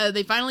 so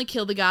they finally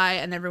kill the guy,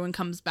 and everyone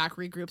comes back,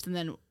 regroups, and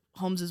then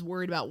Holmes is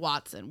worried about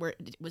Watson. Where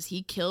was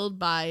he killed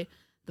by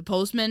the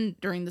postman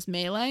during this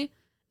melee?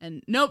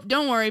 And nope,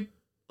 don't worry.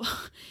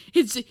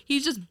 He's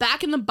just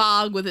back in the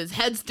bog with his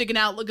head sticking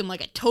out, looking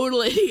like a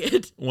total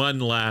idiot. One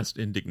last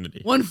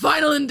indignity. One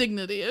final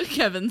indignity,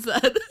 Kevin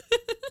said.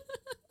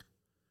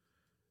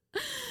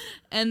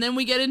 And then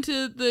we get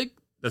into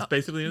that's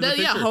basically the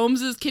picture. Yeah,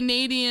 Holmes's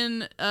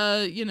Canadian,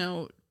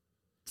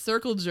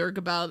 circle jerk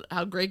about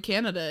how great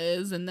Canada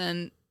is, and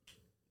then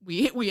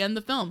we end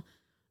the film.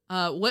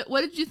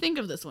 What did you think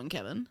of this one,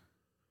 Kevin?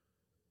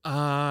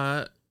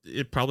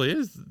 It probably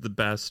is the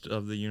best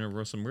of the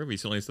Universal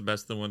movies. Certainly, it's the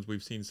best of the ones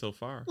we've seen so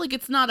far. Like,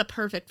 it's not a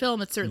perfect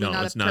film. It's certainly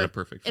not a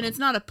perfect film, and it's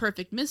not a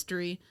perfect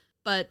mystery,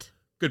 but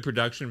good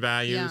production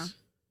values, yeah.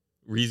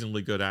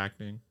 Reasonably good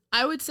acting.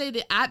 I would say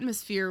the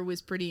atmosphere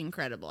was pretty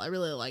incredible. I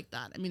really like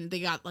that. I mean, they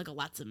got like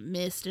lots of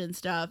mist and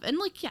stuff, and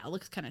it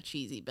looks kind of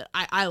cheesy, but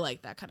I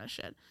like that kind of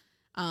shit.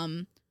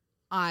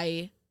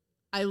 I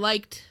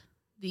liked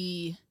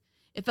it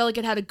felt like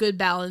it had a good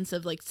balance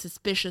of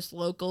suspicious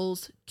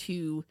locals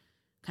to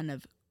kind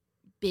of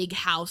big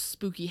house,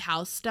 spooky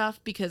house stuff,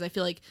 because I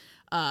feel like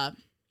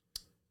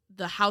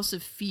the House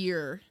of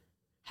Fear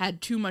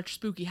had too much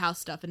spooky house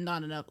stuff and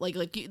not enough.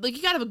 You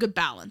gotta have a good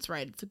balance,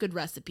 right? It's a good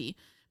recipe.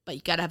 But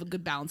you got to have a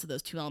good balance of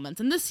those two elements.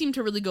 And this seemed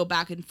to really go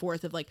back and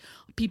forth of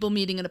people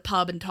meeting in a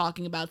pub and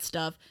talking about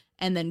stuff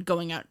and then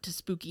going out to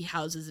spooky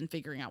houses and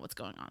figuring out what's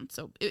going on.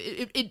 So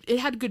it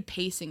had good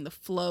pacing. The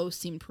flow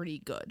seemed pretty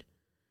good.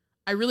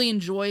 I really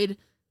enjoyed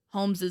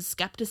Holmes's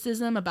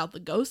skepticism about the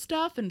ghost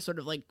stuff and sort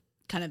of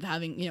kind of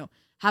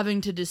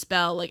having to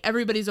dispel,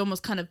 everybody's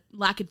almost kind of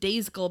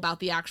lackadaisical about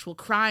the actual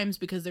crimes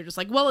because they're just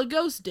well, a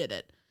ghost did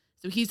it.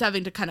 So he's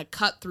having to kind of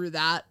cut through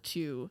that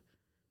to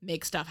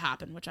make stuff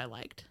happen, which I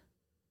liked.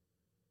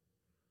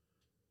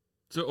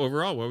 So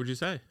overall, what would you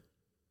say?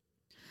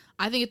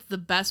 I think it's the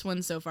best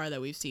one so far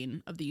that we've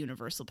seen of the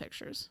Universal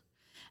pictures.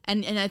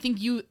 And I think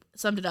you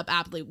summed it up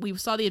aptly. We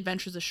saw The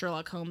Adventures of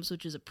Sherlock Holmes,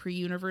 which is a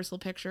pre-Universal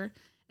picture,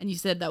 and you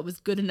said that was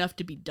good enough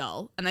to be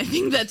dull, and I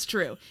think that's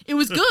true. It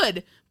was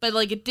good, but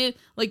like it did,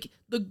 like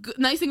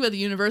nice thing about the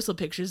Universal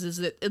pictures is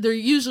that they're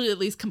usually at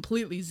least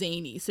completely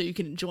zany, so you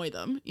can enjoy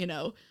them, you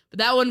know. But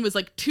that one was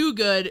like too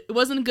good. It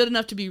wasn't good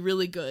enough to be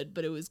really good,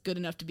 but it was good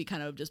enough to be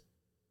kind of just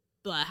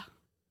blah.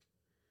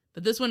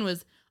 But this one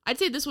was, I'd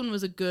say this one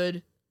was a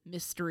good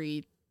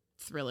mystery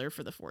thriller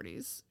for the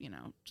 40s, you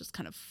know, just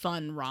kind of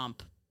fun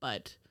romp,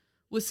 but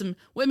with some,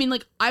 I mean,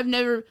 like I've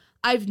never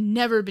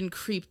been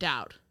creeped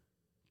out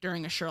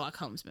during a Sherlock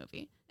Holmes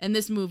movie. And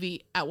this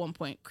movie at one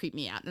point creeped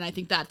me out. And I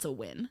think that's a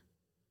win.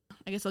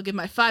 I guess I'll give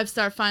my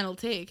 5-star final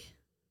take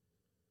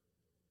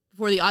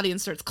before the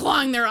audience starts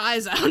clawing their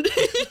eyes out.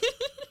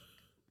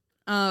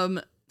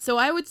 So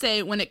I would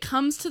say when it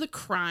comes to the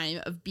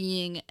crime of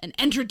being an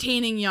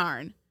entertaining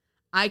yarn,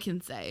 I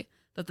can say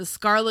that the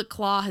Scarlet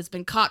Claw has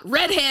been caught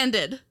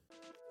red-handed.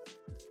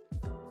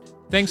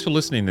 Thanks for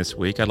listening this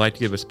week. I'd like to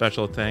give a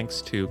special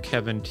thanks to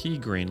Kevin T.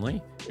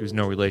 Greenlee, who's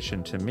no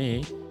relation to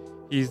me.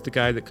 He's the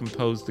guy that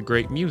composed the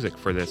great music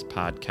for this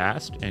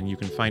podcast, and you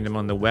can find him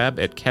on the web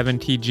at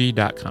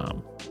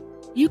kevintg.com.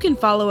 You can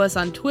follow us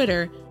on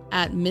Twitter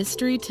at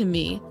Mystery to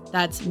Me.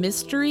 That's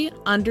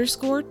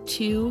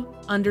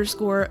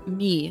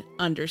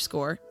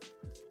mystery_to_me_.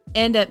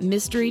 And at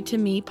Mystery to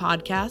Me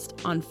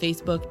Podcast on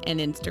Facebook and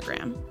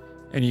Instagram.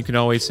 And you can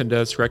always send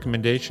us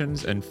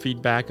recommendations and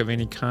feedback of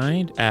any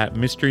kind at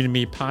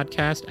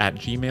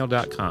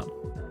mysterytomepodcast@gmail.com.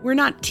 We're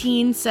not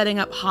teens setting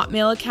up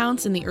Hotmail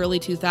accounts in the early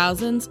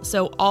 2000s,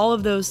 so all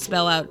of those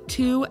spell out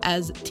 2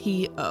 as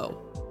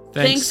T-O.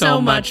 Thanks so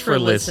much for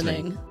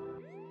listening.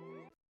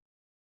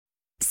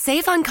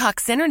 Save on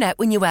Cox Internet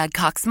when you add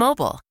Cox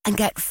Mobile and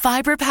get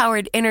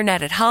fiber-powered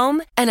internet at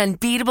home and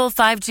unbeatable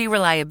 5G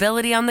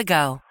reliability on the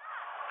go.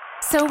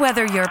 So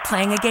whether you're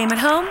playing a game at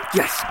home,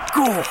 yes,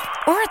 cool,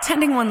 or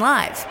attending one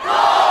live,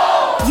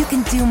 you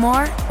can do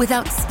more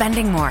without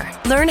spending more.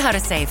 Learn how to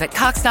save at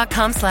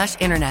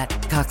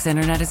cox.com/internet. Cox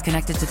Internet is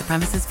connected to the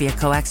premises via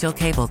coaxial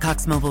cable.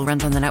 Cox Mobile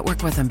runs on the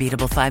network with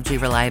unbeatable 5G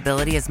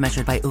reliability as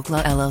measured by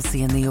Ookla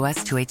LLC in the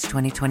U.S. to H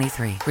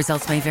 2023.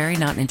 Results may vary,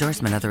 not an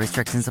endorsement. Other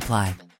restrictions apply.